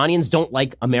that the Iranians don't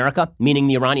like America, meaning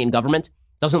the Iranian government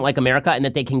doesn't like America, and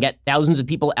that they can get thousands of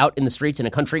people out in the streets in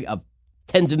a country of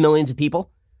tens of millions of people,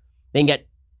 they can get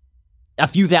a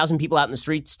few thousand people out in the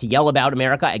streets to yell about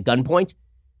America at gunpoint.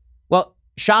 Well,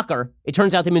 shocker, it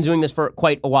turns out they've been doing this for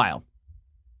quite a while.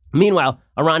 Meanwhile,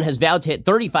 Iran has vowed to hit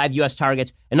 35 U.S.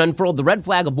 targets and unfurled the red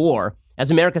flag of war, as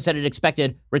America said it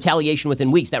expected retaliation within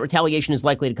weeks. That retaliation is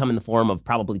likely to come in the form of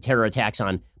probably terror attacks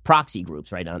on proxy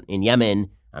groups, right, in Yemen,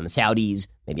 on the Saudis,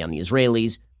 maybe on the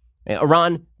Israelis.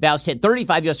 Iran vows to hit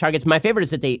 35 U.S. targets. My favorite is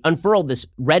that they unfurled this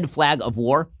red flag of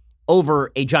war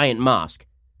over a giant mosque,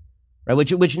 right,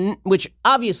 which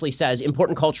obviously says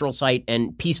important cultural site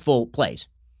and peaceful place.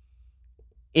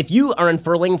 If you are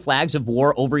unfurling flags of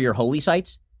war over your holy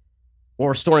sites,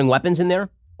 or storing weapons in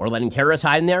there, or letting terrorists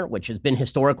hide in there, which has been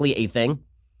historically a thing.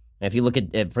 If you look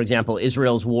at, for example,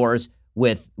 Israel's wars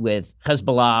with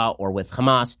Hezbollah or with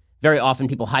Hamas, very often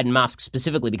people hide in mosques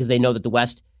specifically because they know that the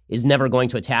West is never going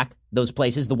to attack those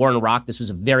places. The war in Iraq, this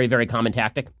was a very, very common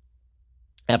tactic.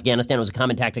 Afghanistan was a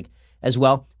common tactic as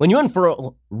well. When you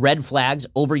unfurl red flags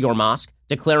over your mosque,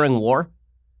 declaring war,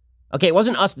 okay, it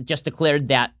wasn't us that just declared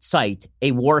that site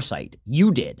a war site.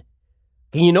 You did.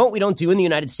 And you know what we don't do in the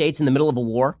United States in the middle of a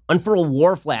war? Unfurl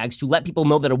war flags to let people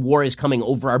know that a war is coming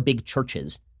over our big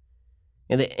churches.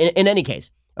 In any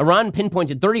case, Iran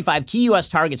pinpointed 35 key U.S.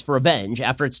 targets for revenge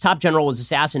after its top general was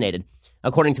assassinated,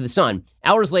 according to The Sun.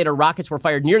 Hours later, rockets were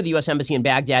fired near the U.S. Embassy in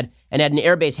Baghdad and at an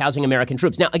airbase housing American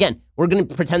troops. Now, again, we're going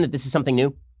to pretend that this is something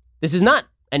new. This is not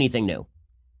anything new.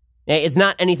 It's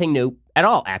not anything new at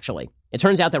all, actually. It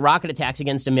turns out that rocket attacks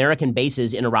against American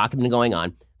bases in Iraq have been going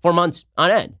on for months on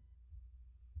end.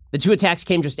 The two attacks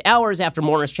came just hours after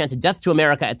mourners chanted death to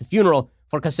America at the funeral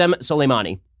for Qasem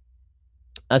Soleimani.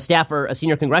 A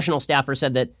senior congressional staffer,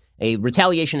 said that a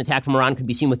retaliation attack from Iran could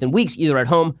be seen within weeks, either at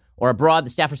home or abroad. The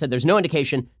staffer said there's no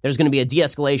indication there's going to be a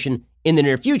de-escalation in the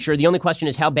near future. The only question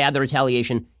is how bad the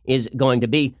retaliation is going to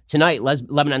be. Tonight,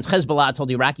 Lebanon's Hezbollah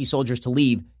told Iraqi soldiers to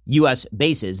leave U.S.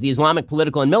 bases. The Islamic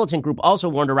political and militant group also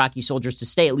warned Iraqi soldiers to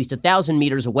stay at least 1,000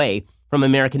 meters away from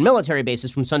American military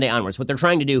bases from Sunday onwards. What they're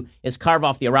trying to do is carve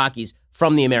off the Iraqis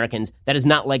from the Americans. That is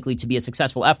not likely to be a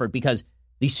successful effort because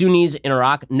the Sunnis in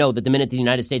Iraq know that the minute the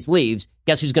United States leaves,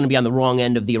 guess who's going to be on the wrong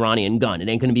end of the Iranian gun? It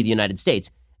ain't going to be the United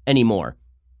States anymore.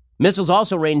 Missiles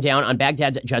also rained down on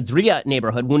Baghdad's Jadriya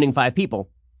neighborhood, wounding 5 people.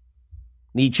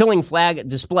 The chilling flag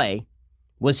display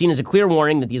was seen as a clear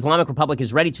warning that the Islamic Republic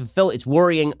is ready to fulfill its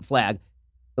worrying pledge.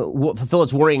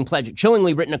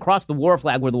 Chillingly written across the war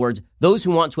flag were the words, "Those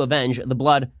who want to avenge the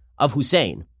blood of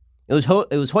Hussein." It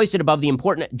was hoisted above the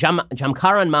important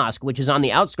Jamkaran Mosque, which is on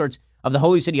the outskirts of the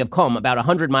holy city of Qom, about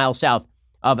 100 miles south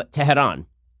of Tehran.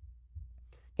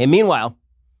 And meanwhile,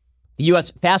 the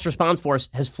U.S. Fast Response Force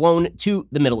has flown to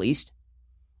the Middle East.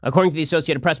 According to the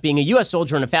Associated Press, being a U.S.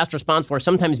 soldier in a Fast Response Force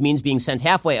sometimes means being sent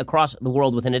halfway across the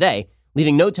world within a day,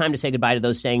 leaving no time to say goodbye to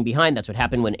those staying behind. That's what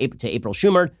happened to April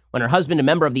Schumer when her husband, a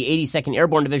member of the 82nd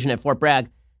Airborne Division at Fort Bragg,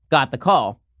 got the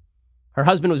call. Her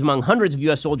husband was among hundreds of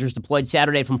U.S. soldiers deployed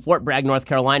Saturday from Fort Bragg, North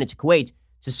Carolina to Kuwait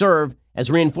to serve as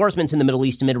reinforcements in the Middle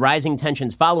East amid rising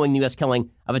tensions following the U.S. killing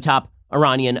of a top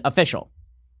Iranian official.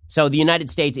 So the United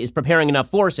States is preparing enough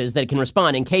forces that it can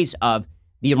respond in case of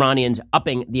the Iranians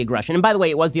upping the aggression. And by the way,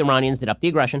 it was the Iranians that upped the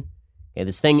aggression. Okay,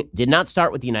 this thing did not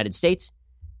start with the United States.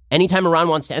 Anytime Iran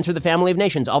wants to enter the family of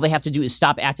nations, all they have to do is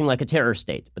stop acting like a terror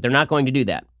state. But they're not going to do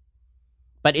that.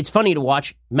 But it's funny to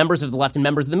watch members of the left and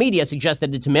members of the media suggest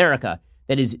that it's America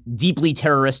that is deeply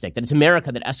terroristic, that it's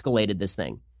America that escalated this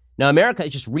thing. Now, America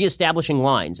is just reestablishing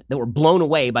lines that were blown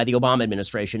away by the Obama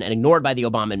administration and ignored by the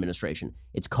Obama administration.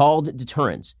 It's called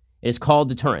deterrence. It is called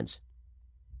deterrence.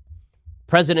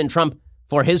 President Trump,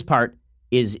 for his part,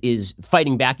 is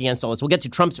fighting back against all this. We'll get to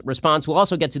Trump's response. We'll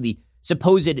also get to the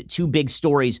supposed 2 big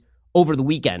stories over the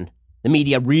weekend. The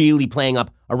media really playing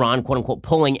up Iran, quote unquote,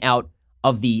 pulling out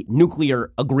of the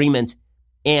nuclear agreement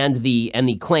and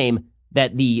the claim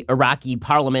that the Iraqi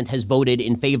parliament has voted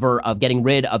in favor of getting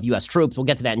rid of U.S. troops. We'll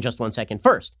get to that in just 1 second.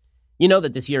 First, you know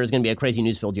that this year is going to be a crazy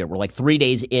news-filled year. We're like 3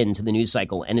 days into the news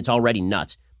cycle, and it's already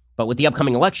nuts. But with the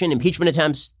upcoming election, impeachment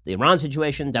attempts, the Iran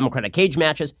situation, Democratic cage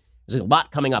matches, there's a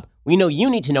lot coming up. We know you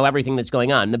need to know everything that's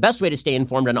going on. The best way to stay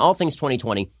informed on all things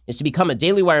 2020 is to become a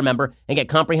Daily Wire member and get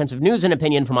comprehensive news and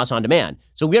opinion from us on demand.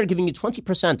 So we are giving you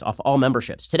 20% off all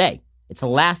memberships today. It's the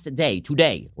last day,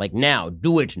 today, like now.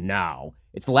 Do it now.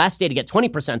 It's the last day to get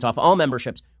 20% off all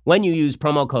memberships when you use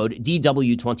promo code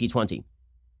DW2020.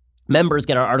 Members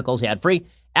get our articles ad-free,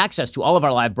 access to all of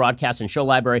our live broadcasts and show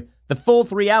library, the full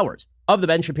 3 hours of The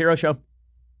Ben Shapiro Show,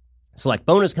 select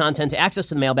bonus content, access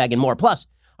to the mailbag, and more. Plus,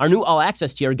 Our new All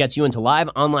Access tier gets you into live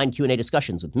online Q&A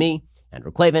discussions with me,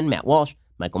 Andrew Klavan, Matt Walsh,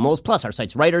 Michael Moles, plus our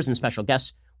site's writers and special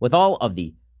guests. With all of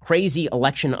the crazy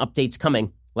election updates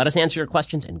coming, let us answer your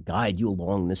questions and guide you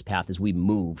along this path as we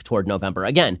move toward November.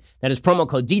 Again, that is promo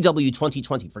code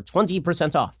DW2020 for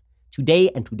 20% off. Today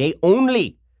and today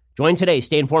only. Join today.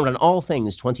 Stay informed on all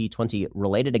things 2020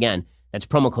 related. Again, that's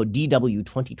promo code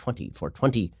DW2020 for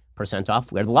 20%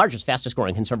 off. We are the largest, fastest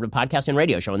growing conservative podcast and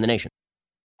radio show in the nation.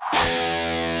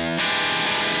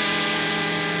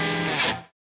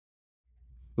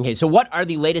 Okay, so what are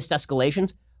the latest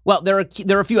escalations? Well, there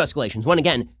are a few escalations. One,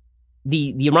 again,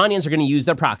 the Iranians are going to use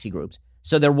their proxy groups.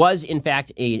 So there was, in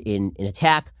fact, an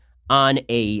attack on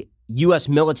a U.S.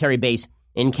 military base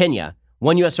in Kenya.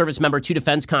 One U.S. service member, 2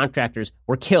 defense contractors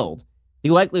were killed. The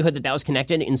likelihood that was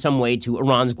connected in some way to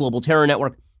Iran's global terror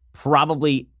network,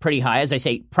 probably pretty high. As I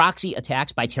say, proxy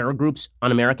attacks by terror groups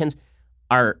on Americans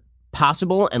are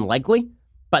possible and likely,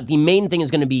 but the main thing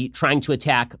is going to be trying to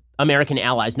attack American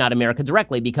allies, not America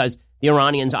directly, because the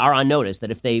Iranians are on notice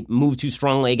that if they move too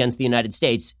strongly against the United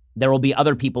States, there will be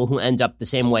other people who end up the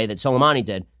same way that Soleimani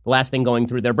did, the last thing going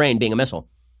through their brain being a missile.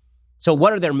 So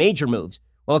what are their major moves?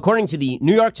 Well, according to the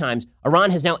New York Times,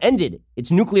 Iran has now ended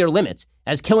its nuclear limits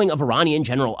as killing of Iranian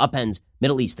general upends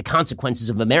Middle East. The consequences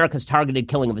of America's targeted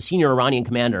killing of a senior Iranian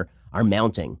commander are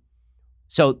mounting.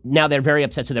 So now they're very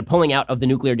upset, so they're pulling out of the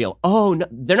nuclear deal. Oh, no,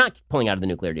 they're not pulling out of the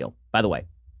nuclear deal, by the way.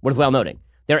 Worthwhile noting.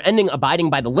 They're abiding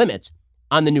by the limits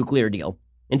on the nuclear deal.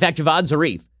 In fact, Javad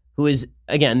Zarif, who is,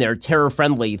 again, their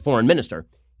terror-friendly foreign minister,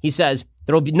 he says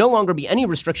there will no longer be any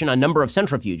restriction on number of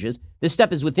centrifuges. This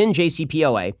step is within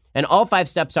JCPOA, and all 5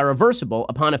 steps are reversible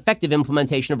upon effective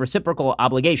implementation of reciprocal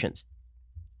obligations.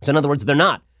 So in other words, they're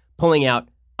not pulling out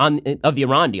of the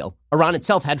Iran deal. Iran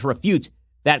itself had to refute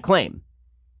that claim.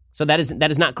 So that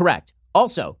is not correct.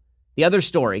 Also, the other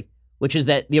story, which is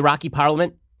that the Iraqi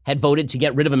parliament had voted to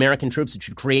get rid of American troops, which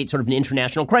would create sort of an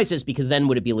international crisis, because then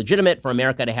would it be legitimate for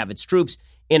America to have its troops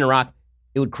in Iraq?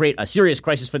 It would create a serious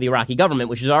crisis for the Iraqi government,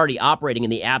 which is already operating in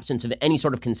the absence of any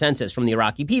sort of consensus from the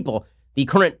Iraqi people. The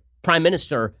current prime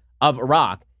minister of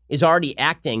Iraq is already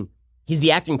acting. He's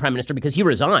the acting prime minister because he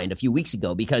resigned a few weeks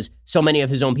ago because so many of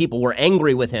his own people were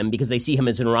angry with him because they see him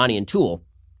as an Iranian tool.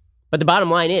 But the bottom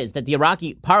line is that the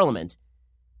Iraqi parliament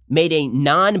made a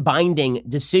non-binding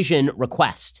decision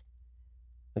request.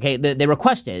 Okay, they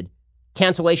requested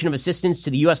cancellation of assistance to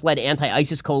the U.S.-led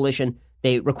anti-ISIS coalition.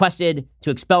 They requested to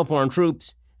expel foreign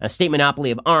troops, a state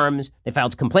monopoly of arms. They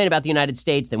filed a complaint about the United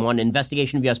States. They wanted an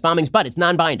investigation of U.S. bombings, but it's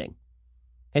non-binding.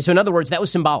 Okay, so in other words, that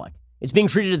was symbolic. It's being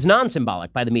treated as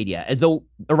non-symbolic by the media, as though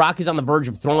Iraq is on the verge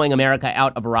of throwing America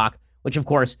out of Iraq, which, of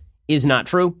course, is not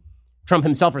true. Trump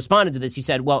himself responded to this. He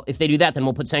said, well, if they do that, then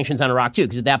we'll put sanctions on Iraq, too,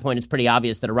 because at that point, it's pretty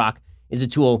obvious that Iraq is a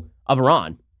tool of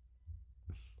Iran.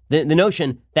 The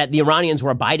notion that the Iranians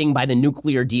were abiding by the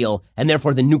nuclear deal, and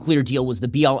therefore the nuclear deal was the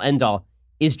be-all, end-all,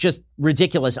 is just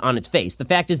ridiculous on its face. The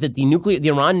fact is that the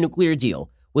Iran nuclear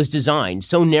deal was designed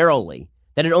so narrowly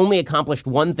that it only accomplished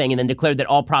one thing and then declared that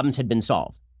all problems had been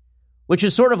solved, which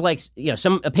is sort of like,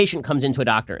 a patient comes into a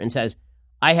doctor and says,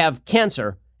 I have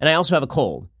cancer and I also have a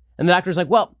cold. And the doctor's like,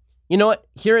 well, you know what?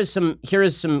 Here is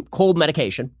some cold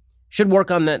medication. Should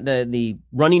work on the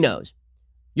runny nose.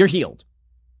 You're healed.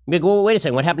 I'm like, well, wait a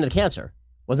second. What happened to the cancer?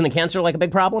 Wasn't the cancer like a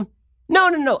big problem?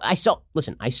 No. I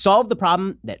solved the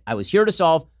problem that I was here to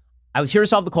solve. I was here to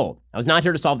solve the cold. I was not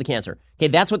here to solve the cancer. Okay,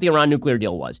 that's what the Iran nuclear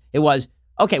deal was. It was,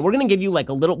 okay, we're going to give you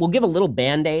we'll give a little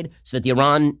Band-Aid so that the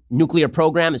Iran nuclear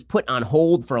program is put on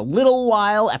hold for a little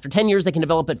while. After 10 years, they can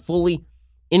develop it fully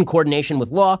in coordination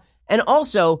with law. And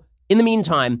also, in the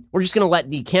meantime, we're just going to let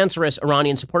the cancerous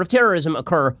Iranian support of terrorism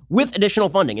occur with additional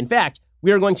funding. In fact,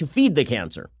 we are going to feed the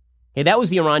cancer. Okay, that was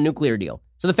the Iran nuclear deal.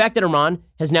 So the fact that Iran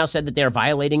has now said that they are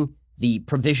violating the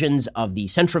provisions of the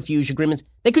centrifuge agreements,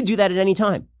 they could do that at any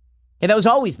time. Okay, that was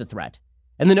always the threat.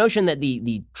 And the notion that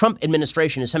the Trump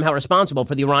administration is somehow responsible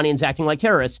for the Iranians acting like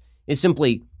terrorists is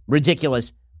simply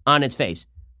ridiculous on its face.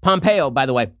 Pompeo, by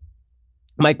the way,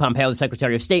 Mike Pompeo, the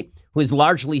Secretary of State, who is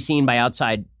largely seen by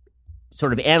outside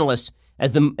sort of analysts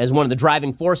as one of the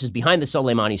driving forces behind the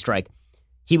Soleimani strike,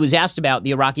 he was asked about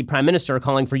the Iraqi prime minister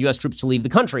calling for U.S. troops to leave the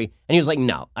country, and he was like,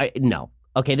 no.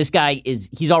 Okay, this guy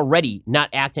he's already not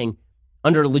acting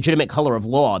under a legitimate color of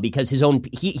law because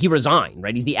he resigned,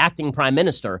 right? He's the acting prime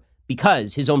minister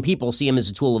because his own people see him as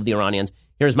a tool of the Iranians.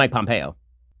 Here's Mike Pompeo.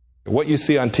 What you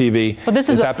see on TV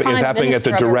is happening at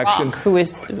the direction. Iraq who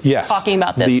is talking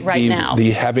about this now.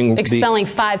 Expelling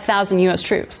 5,000 U.S.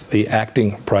 troops. The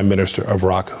acting prime minister of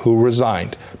Iraq, who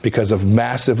resigned because of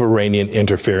massive Iranian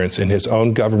interference in his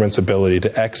own government's ability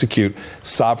to execute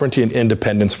sovereignty and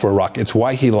independence for Iraq. It's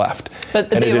why he left. But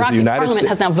the Iraqi parliament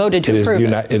has now voted to approve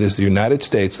it. It is the United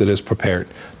States that is prepared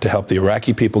to help the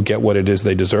Iraqi people get what it is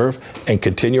they deserve and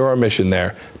continue our mission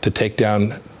there to take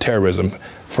down terrorism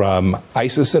from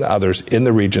ISIS and others in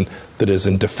the region that is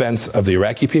in defense of the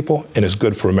Iraqi people and is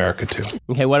good for America, too.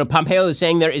 Okay, what Pompeo is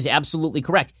saying there is absolutely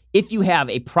correct. If you have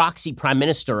a proxy prime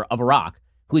minister of Iraq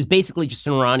who is basically just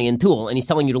an Iranian tool and he's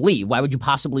telling you to leave, why would you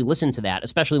possibly listen to that,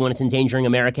 especially when it's endangering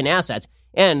American assets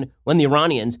and when the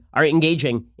Iranians are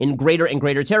engaging in greater and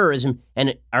greater terrorism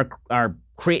and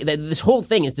this whole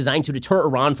thing is designed to deter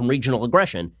Iran from regional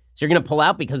aggression. So you're going to pull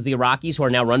out because the Iraqis who are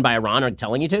now run by Iran are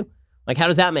telling you to? Like, how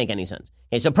does that make any sense?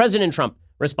 Okay, so President Trump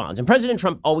responds, and President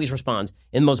Trump always responds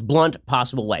in the most blunt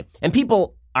possible way. And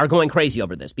people are going crazy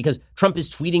over this because Trump is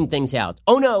tweeting things out.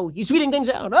 Oh, no, he's tweeting things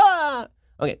out. Ah!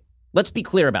 Okay, let's be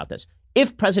clear about this.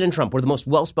 If President Trump were the most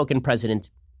well-spoken president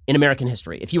in American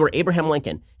history, if he were Abraham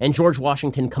Lincoln and George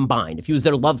Washington combined, if he was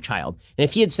their love child, and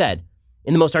if he had said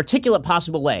in the most articulate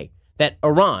possible way that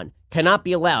Iran cannot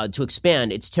be allowed to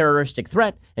expand its terroristic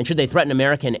threat, and should they threaten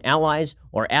American allies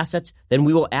or assets, then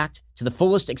we will act to the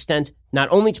fullest extent, not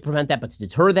only to prevent that, but to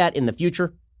deter that in the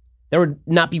future, there would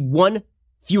not be one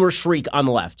fewer shriek on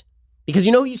the left. Because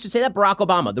you know who used to say that? Barack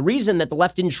Obama. The reason that the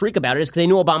left didn't shriek about it is because they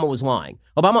knew Obama was lying.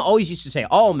 Obama always used to say,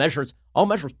 all measures are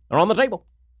on the table.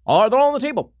 They're on the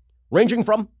table. Ranging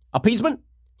from appeasement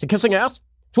to kissing ass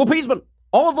to appeasement.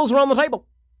 All of those are on the table.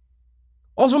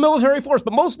 Also military force,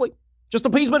 but mostly just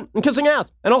appeasement and kissing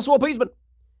ass, and also appeasement.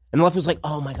 And the left was like,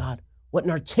 oh my God, what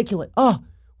an articulate,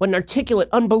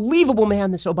 unbelievable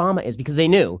man this Obama is, because they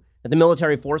knew that the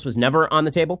military force was never on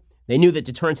the table. They knew that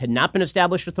deterrence had not been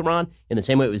established with Iran in the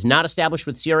same way it was not established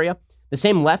with Syria. The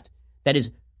same left that is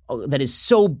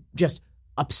so just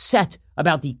upset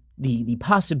about the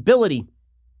possibility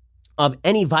of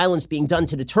any violence being done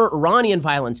to deter Iranian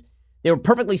violence. They were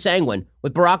perfectly sanguine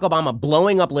with Barack Obama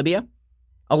blowing up Libya,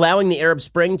 allowing the Arab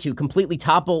Spring to completely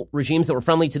topple regimes that were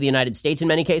friendly to the United States in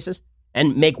many cases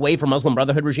and make way for Muslim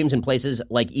Brotherhood regimes in places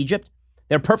like Egypt.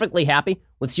 They're perfectly happy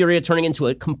with Syria turning into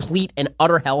a complete and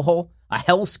utter hellhole, a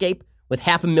hellscape with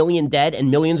 500,000 dead and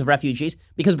millions of refugees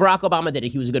because Barack Obama did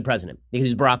it. He was a good president because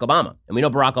he's Barack Obama. And we know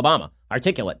Barack Obama,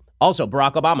 articulate. Also,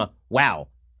 Barack Obama, wow.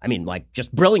 I mean, like,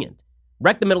 just brilliant.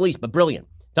 Wrecked the Middle East, but brilliant.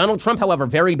 Donald Trump, however,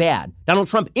 very bad. Donald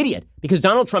Trump, idiot, because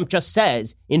Donald Trump just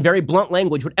says in very blunt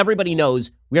language what everybody knows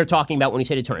we are talking about when we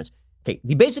say deterrence. Okay,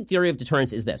 the basic theory of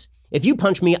deterrence is this. If you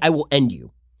punch me, I will end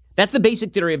you. That's the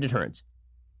basic theory of deterrence.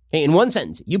 Okay, in one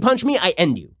sentence, you punch me, I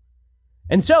end you.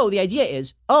 And so the idea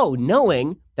is,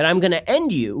 knowing that I'm going to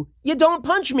end you, you don't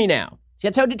punch me now. See,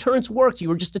 that's how deterrence works. You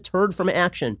were just deterred from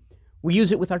action. We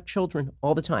use it with our children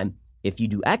all the time. If you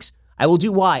do X, I will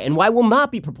do Y, and Y will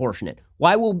not be proportionate.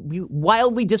 Y will be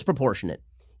wildly disproportionate.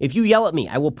 If you yell at me,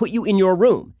 I will put you in your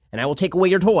room, and I will take away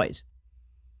your toys.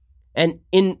 And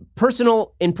in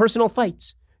personal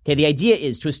fights, okay, the idea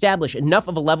is to establish enough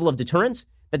of a level of deterrence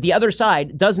that the other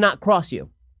side does not cross you.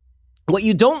 What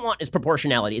you don't want is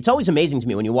proportionality. It's always amazing to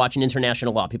me when you watch an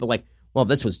international law. People are like, well,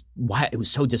 why it was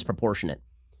so disproportionate.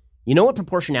 You know what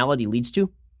proportionality leads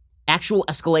to? Actual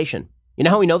escalation. You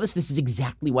know how we know this? This is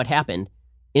exactly what happened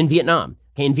in Vietnam.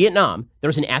 Okay, in Vietnam, there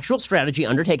was an actual strategy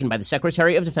undertaken by the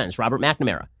Secretary of Defense, Robert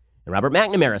McNamara. And Robert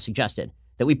McNamara suggested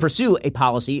that we pursue a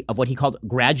policy of what he called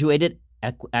graduated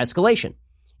escalation,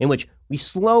 in which we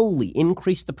slowly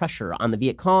increase the pressure on the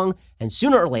Viet Cong, and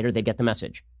sooner or later they'd get the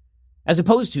message. As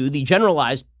opposed to the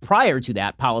generalized prior to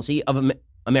that policy of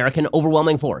American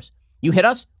overwhelming force. You hit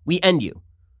us, we end you.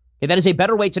 Okay, that is a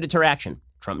better way to deter action.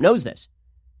 Trump knows this.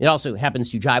 It also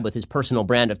happens to jibe with his personal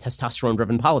brand of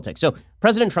testosterone-driven politics. So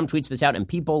President Trump tweets this out and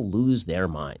people lose their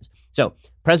minds. So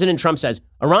President Trump says,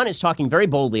 Iran is talking very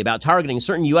boldly about targeting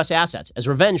certain U.S. assets as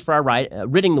revenge for our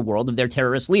ridding the world of their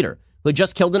terrorist leader, who had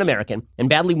just killed an American and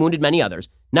badly wounded many others,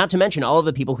 not to mention all of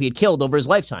the people he had killed over his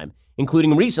lifetime,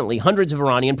 including recently hundreds of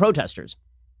Iranian protesters.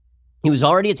 He was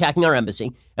already attacking our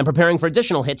embassy and preparing for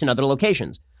additional hits in other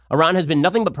locations. Iran has been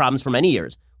nothing but problems for many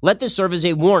years. Let this serve as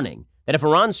a warning that if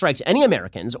Iran strikes any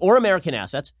Americans or American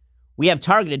assets, we have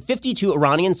targeted 52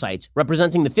 Iranian sites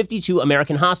representing the 52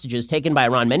 American hostages taken by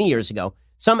Iran many years ago,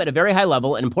 some at a very high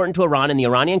level and important to Iran and the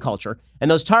Iranian culture, and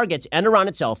those targets and Iran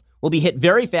itself will be hit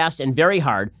very fast and very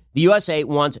hard. The USA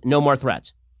wants no more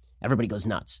threats. Everybody goes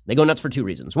nuts. They go nuts for two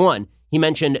reasons. One, he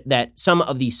mentioned that some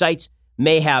of these sites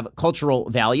may have cultural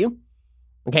value.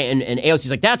 Okay, and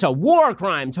AOC's like, that's a war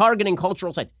crime, targeting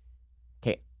cultural sites.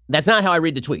 Okay, that's not how I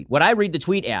read the tweet. What I read the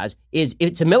tweet as is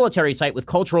it's a military site with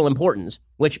cultural importance,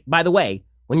 which, by the way,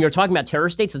 when you're talking about terror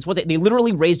states, that's what they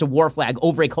literally raised a war flag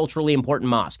over a culturally important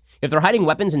mosque. If they're hiding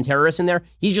weapons and terrorists in there,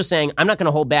 he's just saying, I'm not going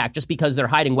to hold back just because they're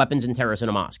hiding weapons and terrorists in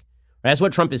a mosque. Right? That's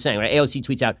what Trump is saying. Right? AOC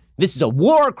tweets out, this is a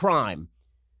war crime.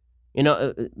 You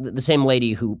know, the same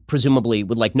lady who presumably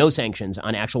would like no sanctions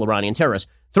on actual Iranian terrorists,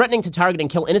 threatening to target and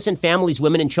kill innocent families,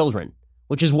 women, and children,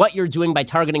 which is what you're doing by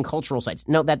targeting cultural sites.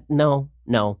 No.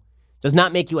 Does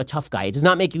not make you a tough guy. It does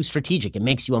not make you strategic. It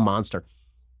makes you a monster.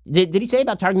 Did he say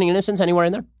about targeting innocents anywhere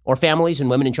in there? Or families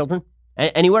and women and children?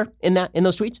 Anywhere in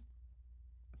those tweets?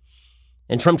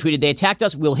 And Trump tweeted, they attacked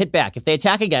us, we'll hit back. If they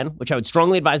attack again, which I would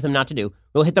strongly advise them not to do,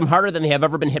 we'll hit them harder than they have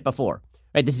ever been hit before.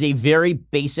 Right? This is a very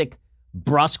basic,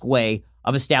 brusque way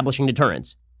of establishing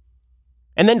deterrence.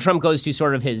 And then Trump goes to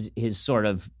sort of his sort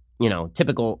of,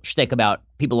 typical shtick about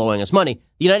people owing us money.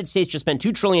 The United States just spent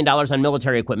 $2 trillion on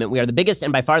military equipment. We are the biggest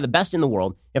and by far the best in the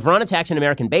world. If Iran attacks an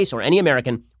American base or any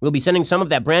American, we'll be sending some of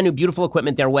that brand new, beautiful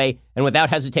equipment their way and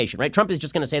without hesitation, right? Trump is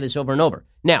just going to say this over and over.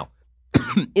 Now,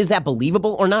 is that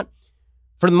believable or not?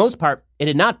 For the most part, it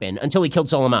had not been until he killed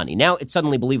Soleimani. Now it's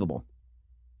suddenly believable.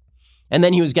 And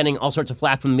then he was getting all sorts of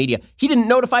flack from the media. He didn't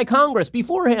notify Congress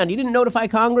beforehand. He didn't notify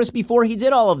Congress before he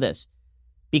did all of this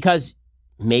because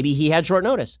maybe he had short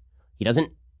notice.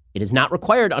 It is not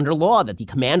required under law that the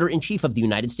commander-in-chief of the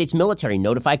United States military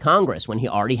notify Congress when he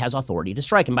already has authority to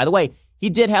strike. And by the way, he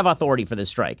did have authority for this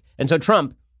strike. And so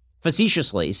Trump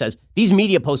facetiously says, these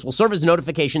media posts will serve as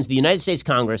notifications to the United States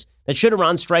Congress that should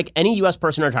Iran strike any U.S.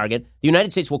 person or target, the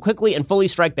United States will quickly and fully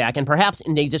strike back and perhaps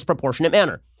in a disproportionate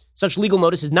manner. Such legal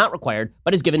notice is not required,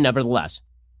 but is given nevertheless.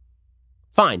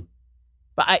 Fine.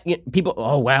 But people,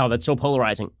 oh, wow, that's so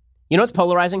polarizing. You know what's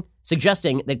polarizing?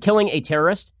 Suggesting that killing a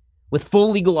terrorist with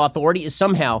full legal authority is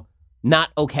somehow not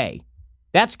okay.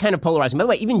 That's kind of polarizing. By the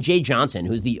way, even Jay Johnson,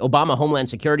 who's the Obama Homeland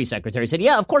Security Secretary, said,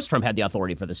 yeah, of course Trump had the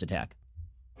authority for this attack.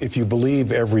 If you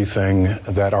believe everything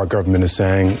that our government is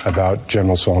saying about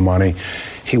General Soleimani,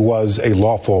 he was a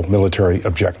lawful military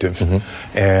objective.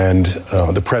 Mm-hmm. And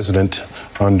the president,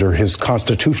 under his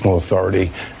constitutional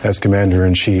authority as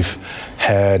commander-in-chief,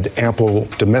 had ample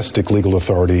domestic legal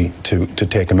authority to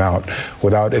take him out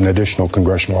without an additional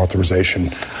congressional authorization.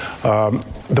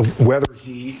 Whether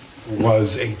he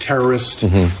was a terrorist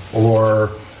mm-hmm.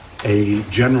 or a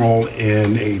general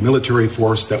in a military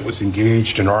force that was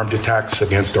engaged in armed attacks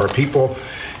against our people,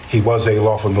 he was a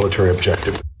lawful military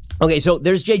objective. Okay, so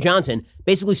there's Jay Johnson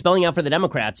basically spelling out for the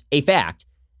Democrats a fact,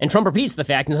 and Trump repeats the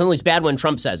fact, and suddenly it's bad when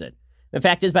Trump says it. The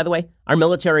fact is, by the way, our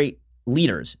military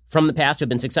leaders from the past have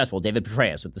been successful. David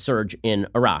Petraeus with the surge in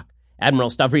Iraq, Admiral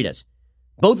Stavridis,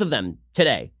 both of them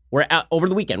today were out over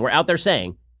the weekend. Were out there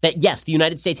saying that, yes, the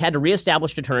United States had to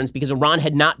reestablish deterrence because Iran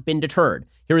had not been deterred.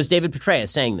 Here is David Petraeus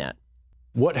saying that.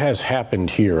 What has happened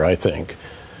here, I think,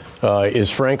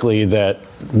 is frankly that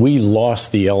we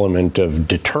lost the element of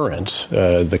deterrence,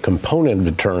 the component of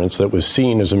deterrence that was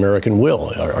seen as American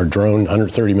will. Our drone,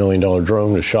 $130 million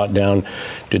drone, was shot down,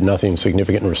 did nothing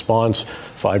significant in response.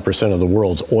 5% of the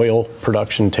world's oil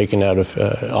production taken out of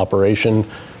operation.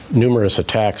 Numerous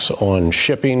attacks on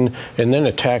shipping, and then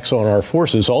attacks on our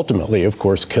forces, ultimately, of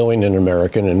course, killing an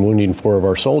American and wounding 4 of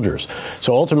our soldiers.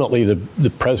 So ultimately, the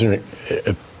president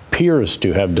appears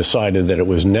to have decided that it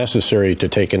was necessary to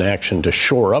take an action to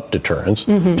shore up deterrence,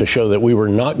 mm-hmm. to show that we were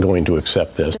not going to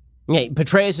accept this. Okay,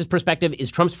 Petraeus' perspective is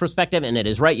Trump's perspective, and it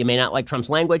is right. You may not like Trump's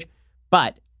language,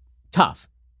 but tough.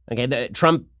 Okay,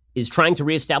 Trump is trying to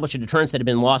reestablish a deterrence that had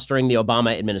been lost during the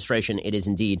Obama administration. It is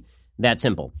indeed that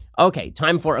simple. Okay,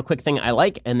 time for a quick thing I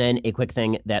like and then a quick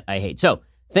thing that I hate. So,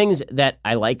 things that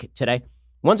I like today.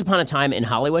 Once Upon a Time in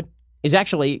Hollywood is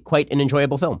actually quite an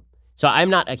enjoyable film. So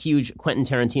I'm not a huge Quentin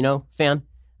Tarantino fan.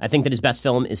 I think that his best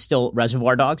film is still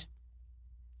Reservoir Dogs.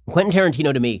 Quentin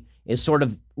Tarantino, to me, is sort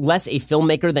of less a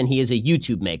filmmaker than he is a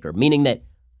YouTube maker, meaning that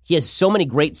he has so many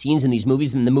great scenes in these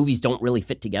movies and the movies don't really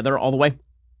fit together all the way.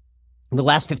 The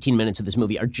last 15 minutes of this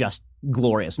movie are just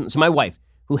glorious. So my wife,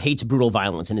 who hates brutal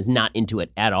violence and is not into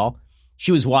it at all,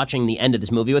 she was watching the end of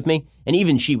this movie with me, and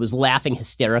even she was laughing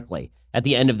hysterically at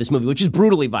the end of this movie, which is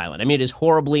brutally violent. I mean, it is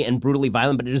horribly and brutally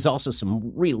violent, but it is also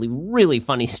some really, really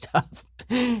funny stuff.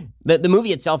 The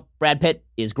movie itself, Brad Pitt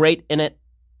is great in it,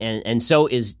 and so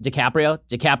is DiCaprio.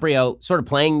 DiCaprio sort of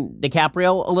playing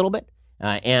DiCaprio a little bit,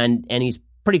 and he's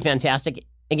pretty fantastic.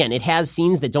 Again, it has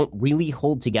scenes that don't really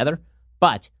hold together,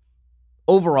 but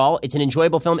overall, it's an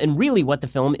enjoyable film, and really what the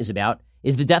film is about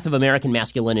is the death of American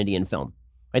masculinity in film.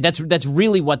 Right? That's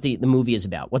really what the movie is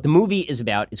about. What the movie is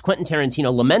about is Quentin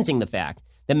Tarantino lamenting the fact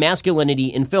that masculinity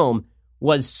in film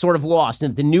was sort of lost,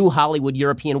 and that the new Hollywood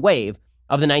European wave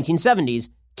of the 1970s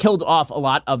killed off a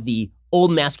lot of the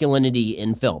old masculinity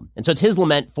in film. And so it's his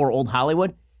lament for old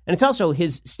Hollywood. And it's also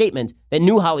his statement that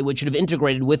new Hollywood should have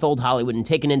integrated with old Hollywood and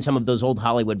taken in some of those old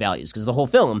Hollywood values, because the whole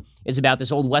film is about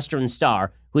this old Western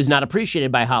star who is not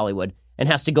appreciated by Hollywood and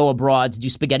has to go abroad to do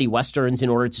spaghetti Westerns in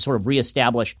order to sort of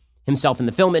reestablish himself in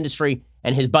the film industry,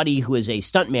 and his buddy, who is a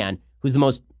stuntman, who's the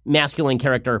most masculine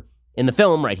character in the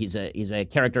film, right? He's a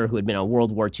character who had been a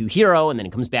World War II hero, and then he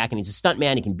comes back and he's a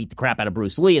stuntman. He can beat the crap out of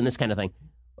Bruce Lee and this kind of thing.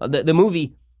 The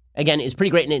movie, again, is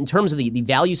pretty great. And in terms of the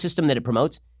value system that it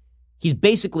promotes, he's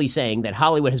basically saying that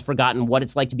Hollywood has forgotten what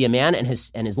it's like to be a man and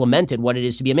has lamented what it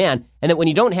is to be a man, and that when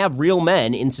you don't have real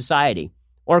men in society,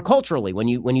 or culturally, when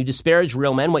you disparage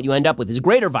real men, what you end up with is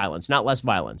greater violence, not less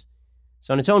violence.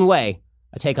 So in its own way,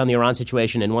 a take on the Iran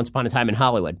situation and Once Upon a Time in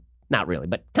Hollywood. Not really,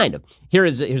 but kind of.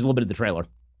 Here's a little bit of the trailer.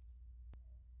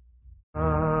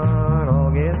 On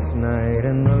August night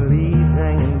and the leaves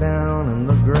hanging down and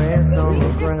the grass on the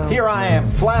ground. Here I am,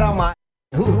 flat on my...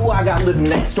 Who I got living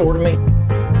next door to me?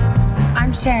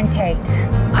 I'm Sharon Tate.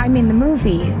 I'm in the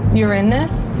movie. You're in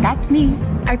this? That's me.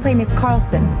 I play Miss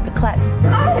Carlson, the klutz.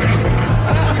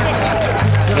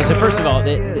 Okay, so first of all,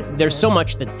 there's so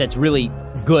much that's really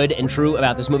good and true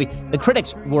about this movie. The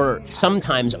critics were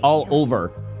sometimes all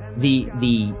over the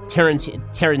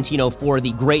Tarantino for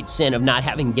the great sin of not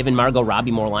having given Margot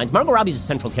Robbie more lines. Margot Robbie's a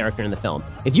central character in the film.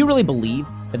 If you really believe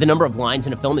that the number of lines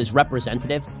in a film is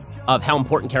representative of how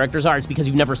important characters are, it's because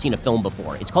you've never seen a film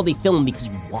before. It's called a film because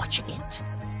you watch it.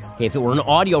 Okay, if it were an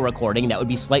audio recording, that would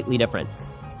be slightly different.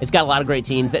 It's got a lot of great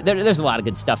scenes. There's a lot of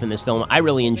good stuff in this film. I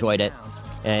really enjoyed it.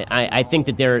 I think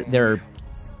that this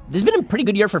has been a pretty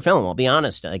good year for film, I'll be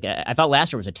honest. Like, I thought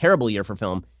last year was a terrible year for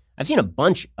film. I've seen a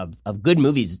bunch of good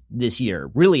movies this year,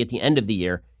 really at the end of the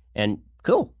year, and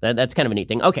cool. That's kind of a neat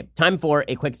thing. Okay, time for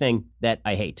a quick thing that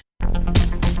I hate.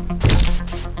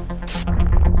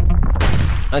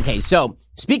 Okay, so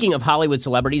speaking of Hollywood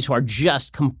celebrities who are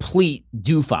just complete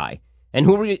doofi, and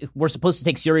who we're supposed to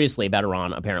take seriously about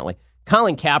Iran, apparently,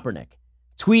 Colin Kaepernick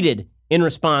tweeted in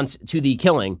response to the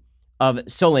killing of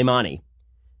Soleimani.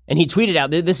 And he tweeted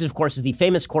out, this, of course, is the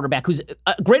famous quarterback who's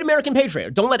a great American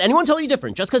patriot. Don't let anyone tell you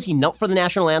different. Just because he knelt for the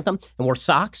national anthem and wore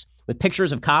socks with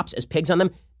pictures of cops as pigs on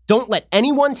them, don't let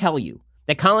anyone tell you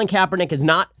that Colin Kaepernick is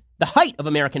not the height of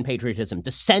American patriotism.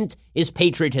 Dissent is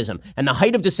patriotism. And the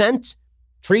height of dissent,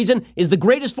 treason, is the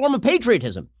greatest form of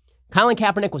patriotism. Colin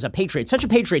Kaepernick was a patriot, such a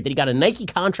patriot that he got a Nike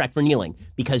contract for kneeling,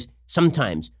 because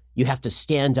sometimes you have to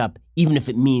stand up even if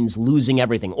it means losing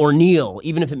everything, or kneel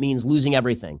even if it means losing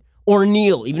everything. Or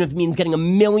kneel, even if it means getting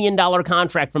 $1 million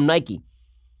contract from Nike.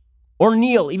 Or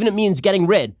kneel, even if it means getting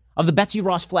rid of the Betsy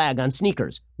Ross flag on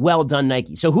sneakers. Well done,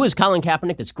 Nike. So who is Colin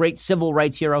Kaepernick, this great civil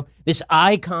rights hero, this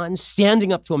icon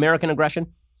standing up to American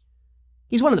aggression?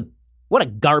 He's what a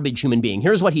garbage human being.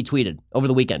 Here's what he tweeted over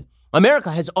the weekend.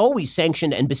 America has always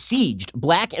sanctioned and besieged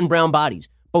black and brown bodies,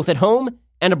 both at home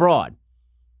and abroad.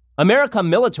 America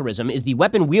militarism is the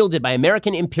weapon wielded by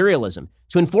American imperialism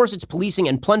to enforce its policing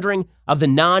and plundering of the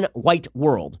non-white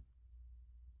world.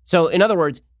 So, in other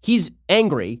words, he's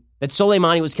angry that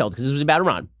Soleimani was killed, because this was about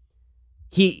Iran.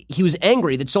 He was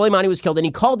angry that Soleimani was killed, and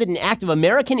he called it an act of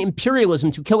American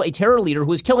imperialism to kill a terror leader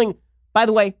who was killing, by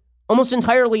the way, almost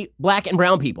entirely black and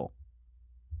brown people.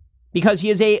 Because he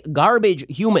is a garbage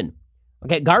human.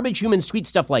 Okay, garbage humans tweet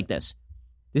stuff like this.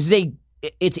 This is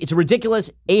it's a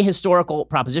ridiculous, ahistorical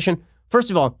proposition.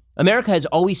 First of all, America has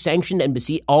always sanctioned and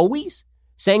besieged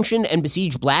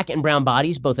black and brown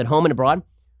bodies, both at home and abroad.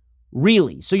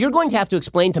 Really? So you're going to have to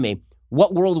explain to me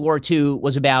what World War II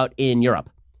was about in Europe.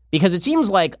 Because it seems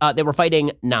like they were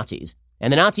fighting Nazis,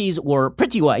 and the Nazis were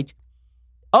pretty white.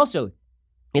 Also,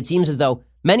 it seems as though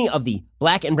many of the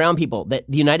black and brown people that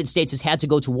the United States has had to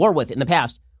go to war with in the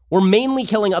past were mainly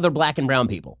killing other black and brown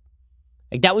people.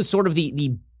 Like, that was sort of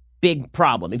the big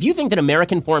problem. If you think that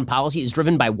American foreign policy is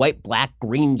driven by white, black,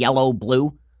 green, yellow,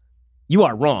 blue, you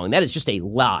are wrong. That is just a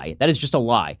lie. That is just a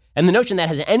lie. And the notion that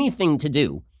has anything to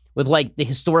do with, like, the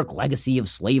historic legacy of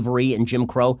slavery and Jim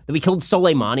Crow, that we killed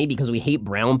Soleimani because we hate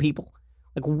brown people.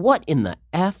 Like, what in the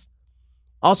F?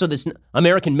 Also, this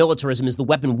American militarism is the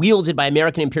weapon wielded by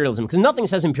American imperialism, because nothing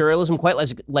says imperialism quite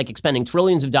like expending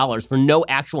trillions of dollars for no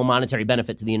actual monetary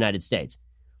benefit to the United States.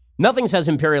 Nothing says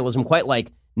imperialism quite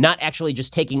like not actually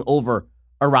just taking over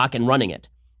Iraq and running it.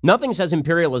 Nothing says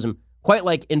imperialism quite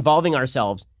like involving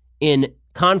ourselves in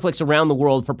conflicts around the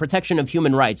world for protection of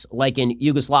human rights, like in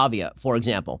Yugoslavia, for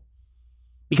example.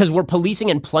 Because we're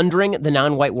policing and plundering the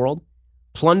non-white world.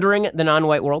 Plundering the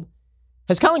non-white world.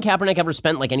 Has Colin Kaepernick ever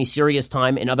spent like any serious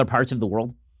time in other parts of the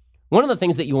world? One of the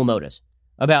things that you will notice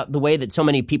about the way that so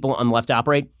many people on the left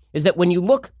operate is that when you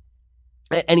look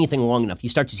at anything long enough, you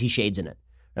start to see shades in it.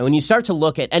 And when you start to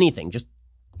look at anything, just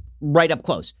right up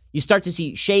close, you start to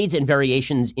see shades and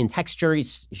variations in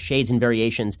textures, shades and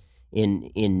variations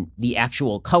in the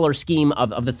actual color scheme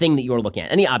of the thing that you're looking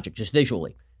at, any object, just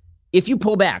visually. If you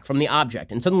pull back from the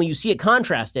object and suddenly you see it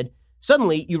contrasted,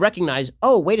 suddenly you recognize,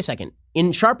 oh, wait a second,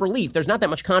 in sharp relief, there's not that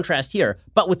much contrast here,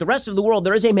 but with the rest of the world,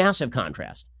 there is a massive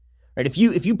contrast. Right? If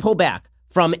you pull back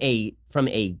from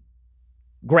a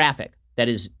graphic that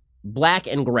is black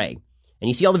and gray, and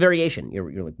you see all the variation,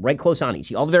 you're like right close on it, you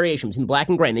see all the variation between black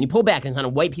and gray, and then you pull back and it's on a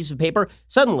white piece of paper,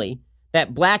 suddenly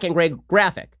that black and gray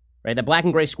graphic, right, that black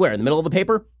and gray square in the middle of the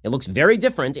paper, it looks very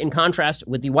different in contrast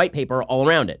with the white paper all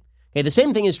around it. Okay, the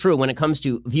same thing is true when it comes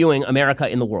to viewing America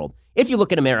in the world. If you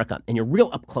look at America and you're real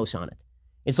up close on it,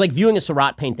 it's like viewing a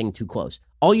Seurat painting too close.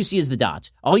 All you see is the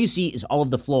dots. All you see is all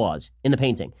of the flaws in the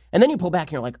painting. And then you pull back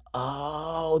and you're like,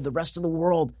 oh, the rest of the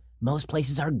world, most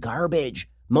places are garbage.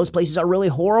 Most places are really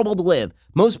horrible to live.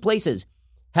 Most places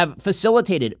have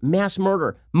facilitated mass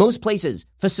murder. Most places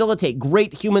facilitate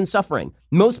great human suffering.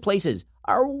 Most places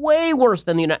are way worse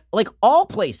than the United States. Like all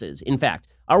places, in fact,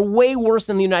 are way worse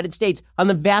than the United States on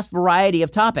the vast variety of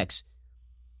topics.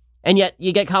 And yet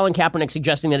you get Colin Kaepernick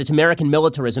suggesting that it's American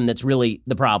militarism that's really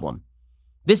the problem.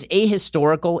 This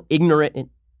ahistorical, ignorant,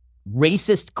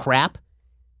 racist crap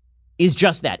is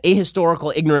just that,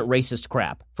 ahistorical, ignorant, racist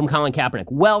crap from Colin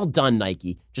Kaepernick. Well done,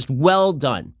 Nike. Just well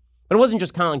done. But it wasn't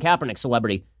just Colin Kaepernick,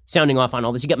 celebrity, sounding off on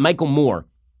all this. You get Michael Moore,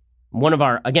 one of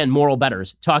our, again, moral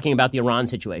betters, talking about the Iran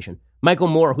situation. Michael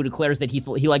Moore, who declares that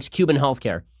he likes Cuban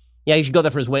healthcare. Yeah, he should go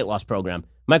there for his weight loss program.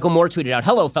 Michael Moore tweeted out,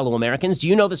 "Hello, fellow Americans. Do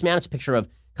you know this man?" It's a picture of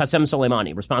Qasem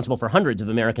Soleimani, responsible for hundreds of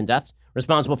American deaths,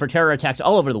 responsible for terror attacks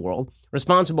all over the world,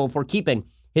 responsible for keeping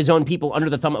his own people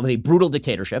under the thumb of a brutal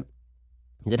dictatorship.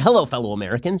 He said, "Hello, fellow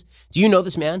Americans. Do you know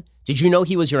this man? Did you know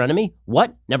he was your enemy?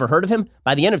 What? Never heard of him?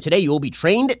 By the end of today, you will be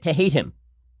trained to hate him.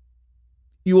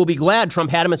 You will be glad Trump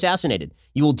had him assassinated.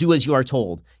 You will do as you are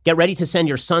told. Get ready to send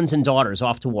your sons and daughters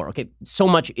off to war." Okay, so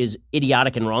much is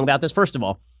idiotic and wrong about this. First of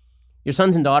all, your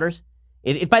sons and daughters,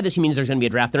 if by this he means there's going to be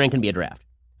a draft, there ain't going to be a draft.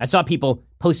 I saw people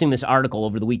posting this article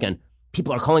over the weekend.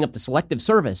 People are calling up the Selective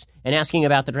Service and asking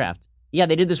about the draft. Yeah,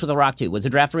 they did this with Iraq too. Was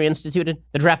the draft reinstituted?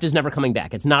 The draft is never coming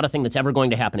back. It's not a thing that's ever going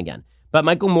to happen again. But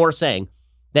Michael Moore saying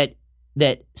that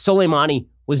Soleimani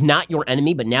was not your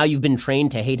enemy, but now you've been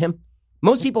trained to hate him.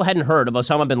 Most people hadn't heard of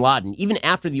Osama bin Laden, even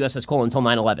after the USS Cole until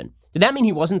 9/11. Did that mean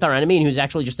he wasn't our enemy and he was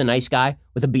actually just a nice guy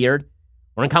with a beard?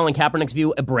 Or in Colin Kaepernick's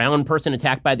view, a brown person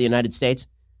attacked by the United States?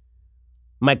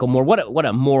 Michael Moore, what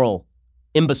a moral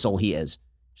imbecile he is.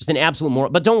 Just an absolute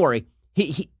moral. But don't worry,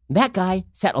 that guy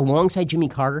sat alongside Jimmy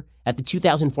Carter at the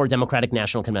 2004 Democratic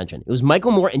National Convention. It was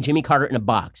Michael Moore and Jimmy Carter in a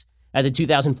box at the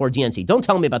 2004 DNC. Don't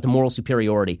tell me about the moral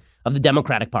superiority of the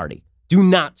Democratic Party. Do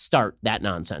not start that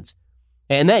nonsense.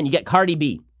 And then you get Cardi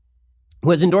B, who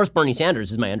has endorsed Bernie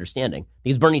Sanders, is my understanding,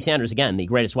 because Bernie Sanders, again, the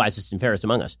greatest, wisest, and fairest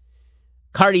among us.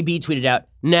 Cardi B tweeted out,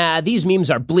 "Nah, these memes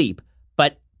are bleep,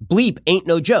 but bleep ain't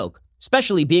no joke,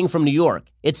 especially being from New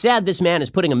York. It's sad this man is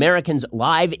putting Americans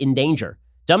live in danger.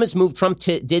 Dumbest move Trump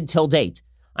did till date.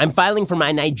 I'm filing for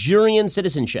my Nigerian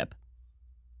citizenship."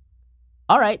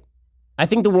 All right. I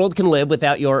think the world can live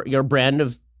without your brand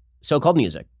of so-called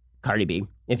music, Cardi B.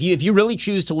 If you really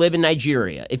choose to live in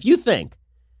Nigeria, if you think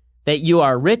that you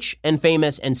are rich and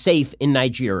famous and safe in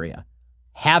Nigeria,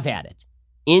 have at it.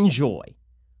 Enjoy.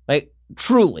 Like,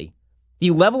 truly,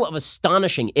 the level of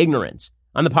astonishing ignorance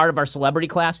on the part of our celebrity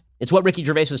class, it's what Ricky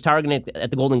Gervais was targeting at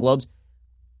the Golden Globes.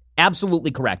 Absolutely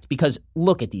correct, because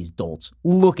look at these dolts.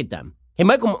 Look at them. Hey,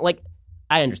 Michael,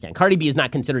 I understand. Cardi B is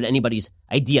not considered anybody's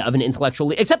idea of an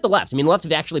intellectual, except the left. I mean, the left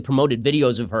have actually promoted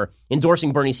videos of her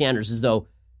endorsing Bernie Sanders as though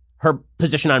her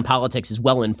position on politics is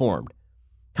well-informed.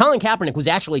 Colin Kaepernick was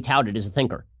actually touted as a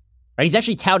thinker. Right? He's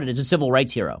actually touted as a civil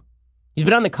rights hero. He's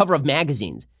been on the cover of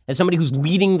magazines as somebody who's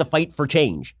leading the fight for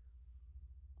change.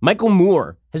 Michael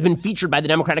Moore has been featured by the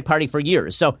Democratic Party for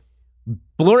years. So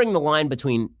blurring the line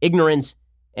between ignorance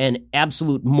and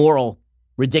absolute moral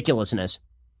ridiculousness,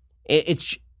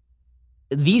 it's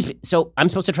these. So I'm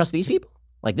supposed to trust these people?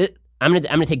 Like this, I'm going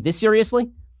to take this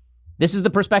seriously? This is the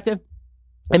perspective?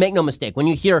 And make no mistake, when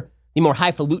you hear the more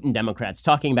highfalutin Democrats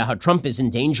talking about how Trump is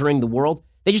endangering the world,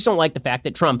 they just don't like the fact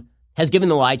that Trump has given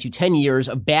the lie to 10 years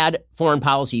of bad foreign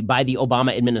policy by the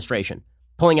Obama administration,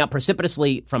 pulling out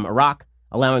precipitously from Iraq,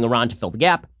 allowing Iran to fill the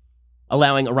gap,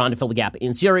 allowing Iran to fill the gap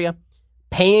in Syria,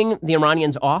 paying the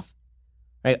Iranians off.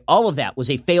 Right? All of that was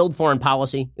a failed foreign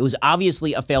policy. It was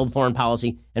obviously a failed foreign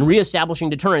policy, and reestablishing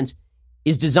deterrence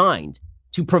is designed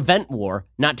to prevent war,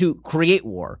 not to create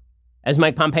war. As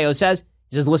Mike Pompeo says,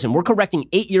 he says, listen, we're correcting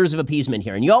 8 years of appeasement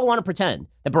here, and you all want to pretend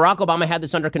that Barack Obama had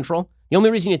this under control. The only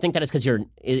reason you think that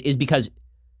is because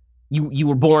you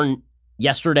were born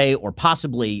yesterday or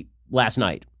possibly last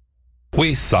night.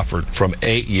 We suffered from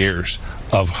 8 years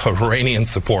of Iranian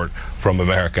support from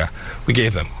America. We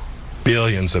gave them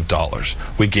billions of dollars.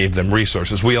 We gave them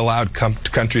resources. We allowed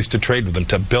countries to trade with them,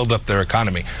 to build up their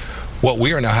economy. What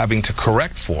we are now having to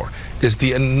correct for is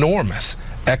the enormous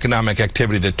economic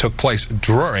activity that took place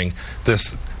during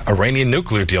this Iranian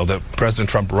nuclear deal that President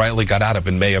Trump rightly got out of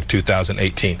in May of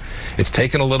 2018. It's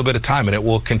taken a little bit of time, and it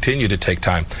will continue to take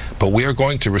time, but we are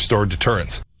going to restore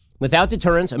deterrence. Without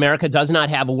deterrence, America does not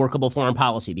have a workable foreign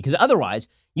policy, because otherwise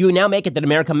you now make it that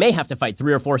America may have to fight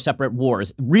 3 or 4 separate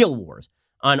wars, real wars,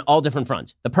 on all different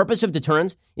fronts. The purpose of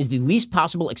deterrence is the least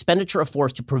possible expenditure of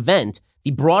force to prevent the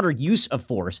broader use of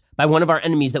force by one of our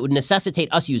enemies that would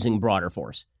necessitate us using broader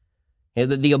force.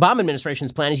 The Obama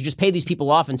administration's plan is you just pay these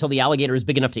people off until the alligator is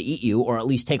big enough to eat you, or at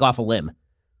least take off a limb.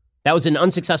 That was an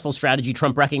unsuccessful strategy.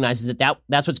 Trump recognizes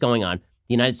that's what's going on.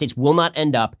 The United States will not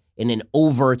end up in an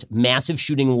overt, massive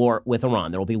shooting war with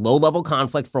Iran. There will be low-level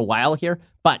conflict for a while here,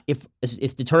 but if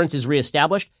deterrence is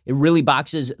reestablished, it really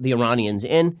boxes the Iranians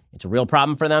in. It's a real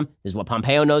problem for them. This is what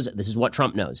Pompeo knows. This is what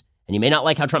Trump knows. And you may not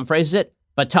like how Trump phrases it,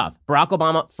 but tough. Barack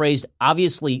Obama phrased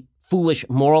obviously foolish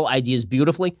moral ideas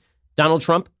beautifully. Donald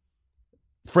Trump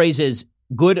phrases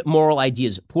good moral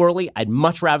ideas poorly. I'd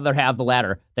much rather have the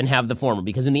latter than have the former,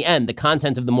 because in the end, the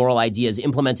content of the moral ideas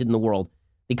implemented in the world,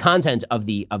 the content of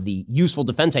the useful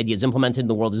defense ideas implemented in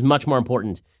the world is much more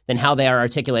important than how they are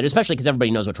articulated, especially because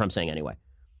everybody knows what Trump's saying anyway.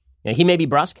 You know, he may be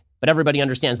brusque, but everybody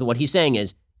understands that what he's saying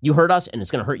is, you hurt us, and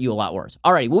it's going to hurt you a lot worse.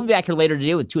 All right, we'll be back here later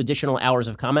today with 2 additional hours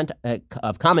of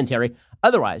commentary.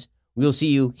 Otherwise, we will see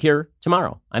you here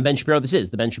tomorrow. I'm Ben Shapiro. This is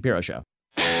The Ben Shapiro Show.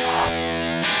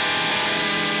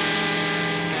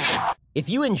 If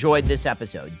you enjoyed this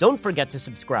episode, don't forget to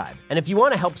subscribe. And if you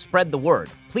want to help spread the word,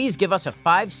 please give us a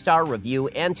 5-star review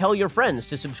and tell your friends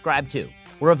to subscribe too.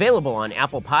 We're available on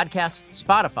Apple Podcasts,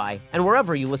 Spotify, and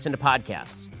wherever you listen to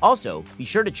podcasts. Also, be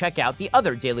sure to check out the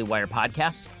other Daily Wire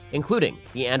podcasts, including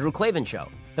The Andrew Klavan Show,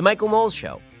 The Michael Knowles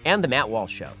Show, and The Matt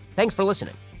Walsh Show. Thanks for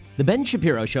listening. The Ben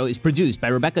Shapiro Show is produced by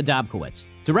Rebecca Dobkowitz,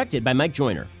 directed by Mike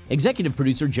Joyner, executive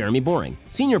producer Jeremy Boring,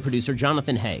 senior producer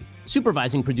Jonathan Hay,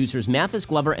 supervising producers Mathis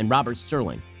Glover and Robert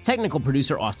Sterling, technical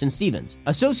producer Austin Stevens,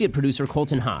 associate producer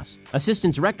Colton Haas,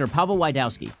 assistant director Pavel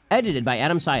Wydowski, edited by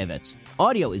Adam Sayevitz.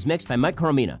 Audio is mixed by Mike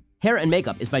Coromina. Hair and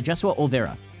makeup is by Jesua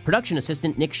Olvera. Production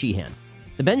assistant Nick Sheehan.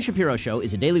 The Ben Shapiro Show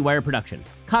is a Daily Wire production.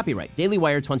 Copyright Daily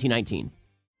Wire 2019.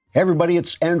 Hey everybody,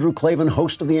 it's Andrew Klavan,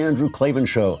 host of The Andrew Klavan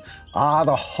Show.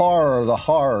 The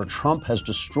horror. Trump has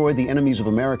destroyed the enemies of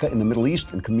America in the Middle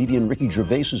East, and comedian Ricky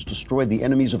Gervais has destroyed the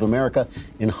enemies of America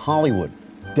in Hollywood.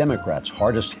 Democrats,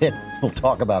 hardest hit. We'll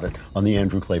talk about it on The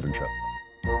Andrew Klavan Show.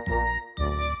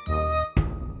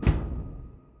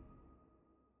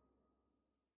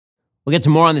 We'll get to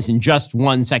more on this in just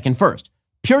 1 second. First,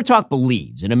 Pure Talk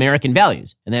believes in American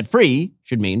values, and that free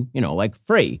should mean, like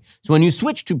free. So when you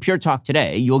switch to Pure Talk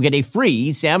today, you'll get a free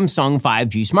Samsung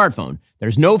 5G smartphone.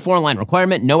 There's no 4-line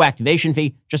requirement, no activation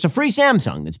fee, just a free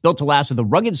Samsung that's built to last with a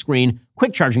rugged screen,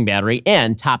 quick charging battery,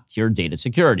 and top-tier data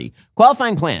security.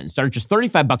 Qualifying plans start at just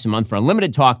 $35 a month for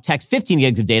unlimited talk, text, 15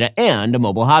 gigs of data, and a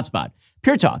mobile hotspot.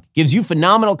 Pure Talk gives you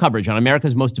phenomenal coverage on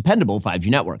America's most dependable 5G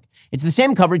network. It's the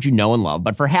same coverage you know and love,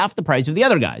 but for half the price of the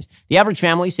other guys. The average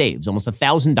family saves almost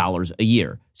 $1,000 a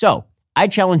year. So I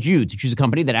challenge you to choose a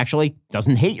company that actually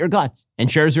doesn't hate your guts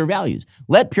and shares your values.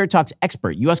 Let Pure Talk's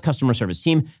expert U.S. customer service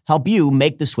team help you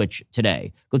make the switch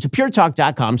today. Go to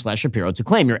puretalk.com/Shapiro to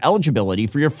claim your eligibility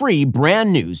for your free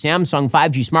brand new Samsung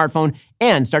 5G smartphone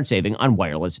and start saving on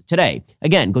wireless today.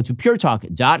 Again, go to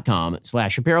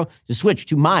puretalk.com/Shapiro to switch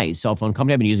to my cell phone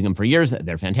company. I've been using them for years.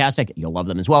 They're fantastic. You'll love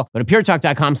them as well. Go to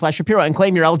puretalk.com/Shapiro and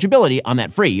claim your eligibility on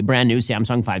that free brand new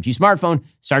Samsung 5G smartphone.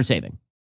 Start saving.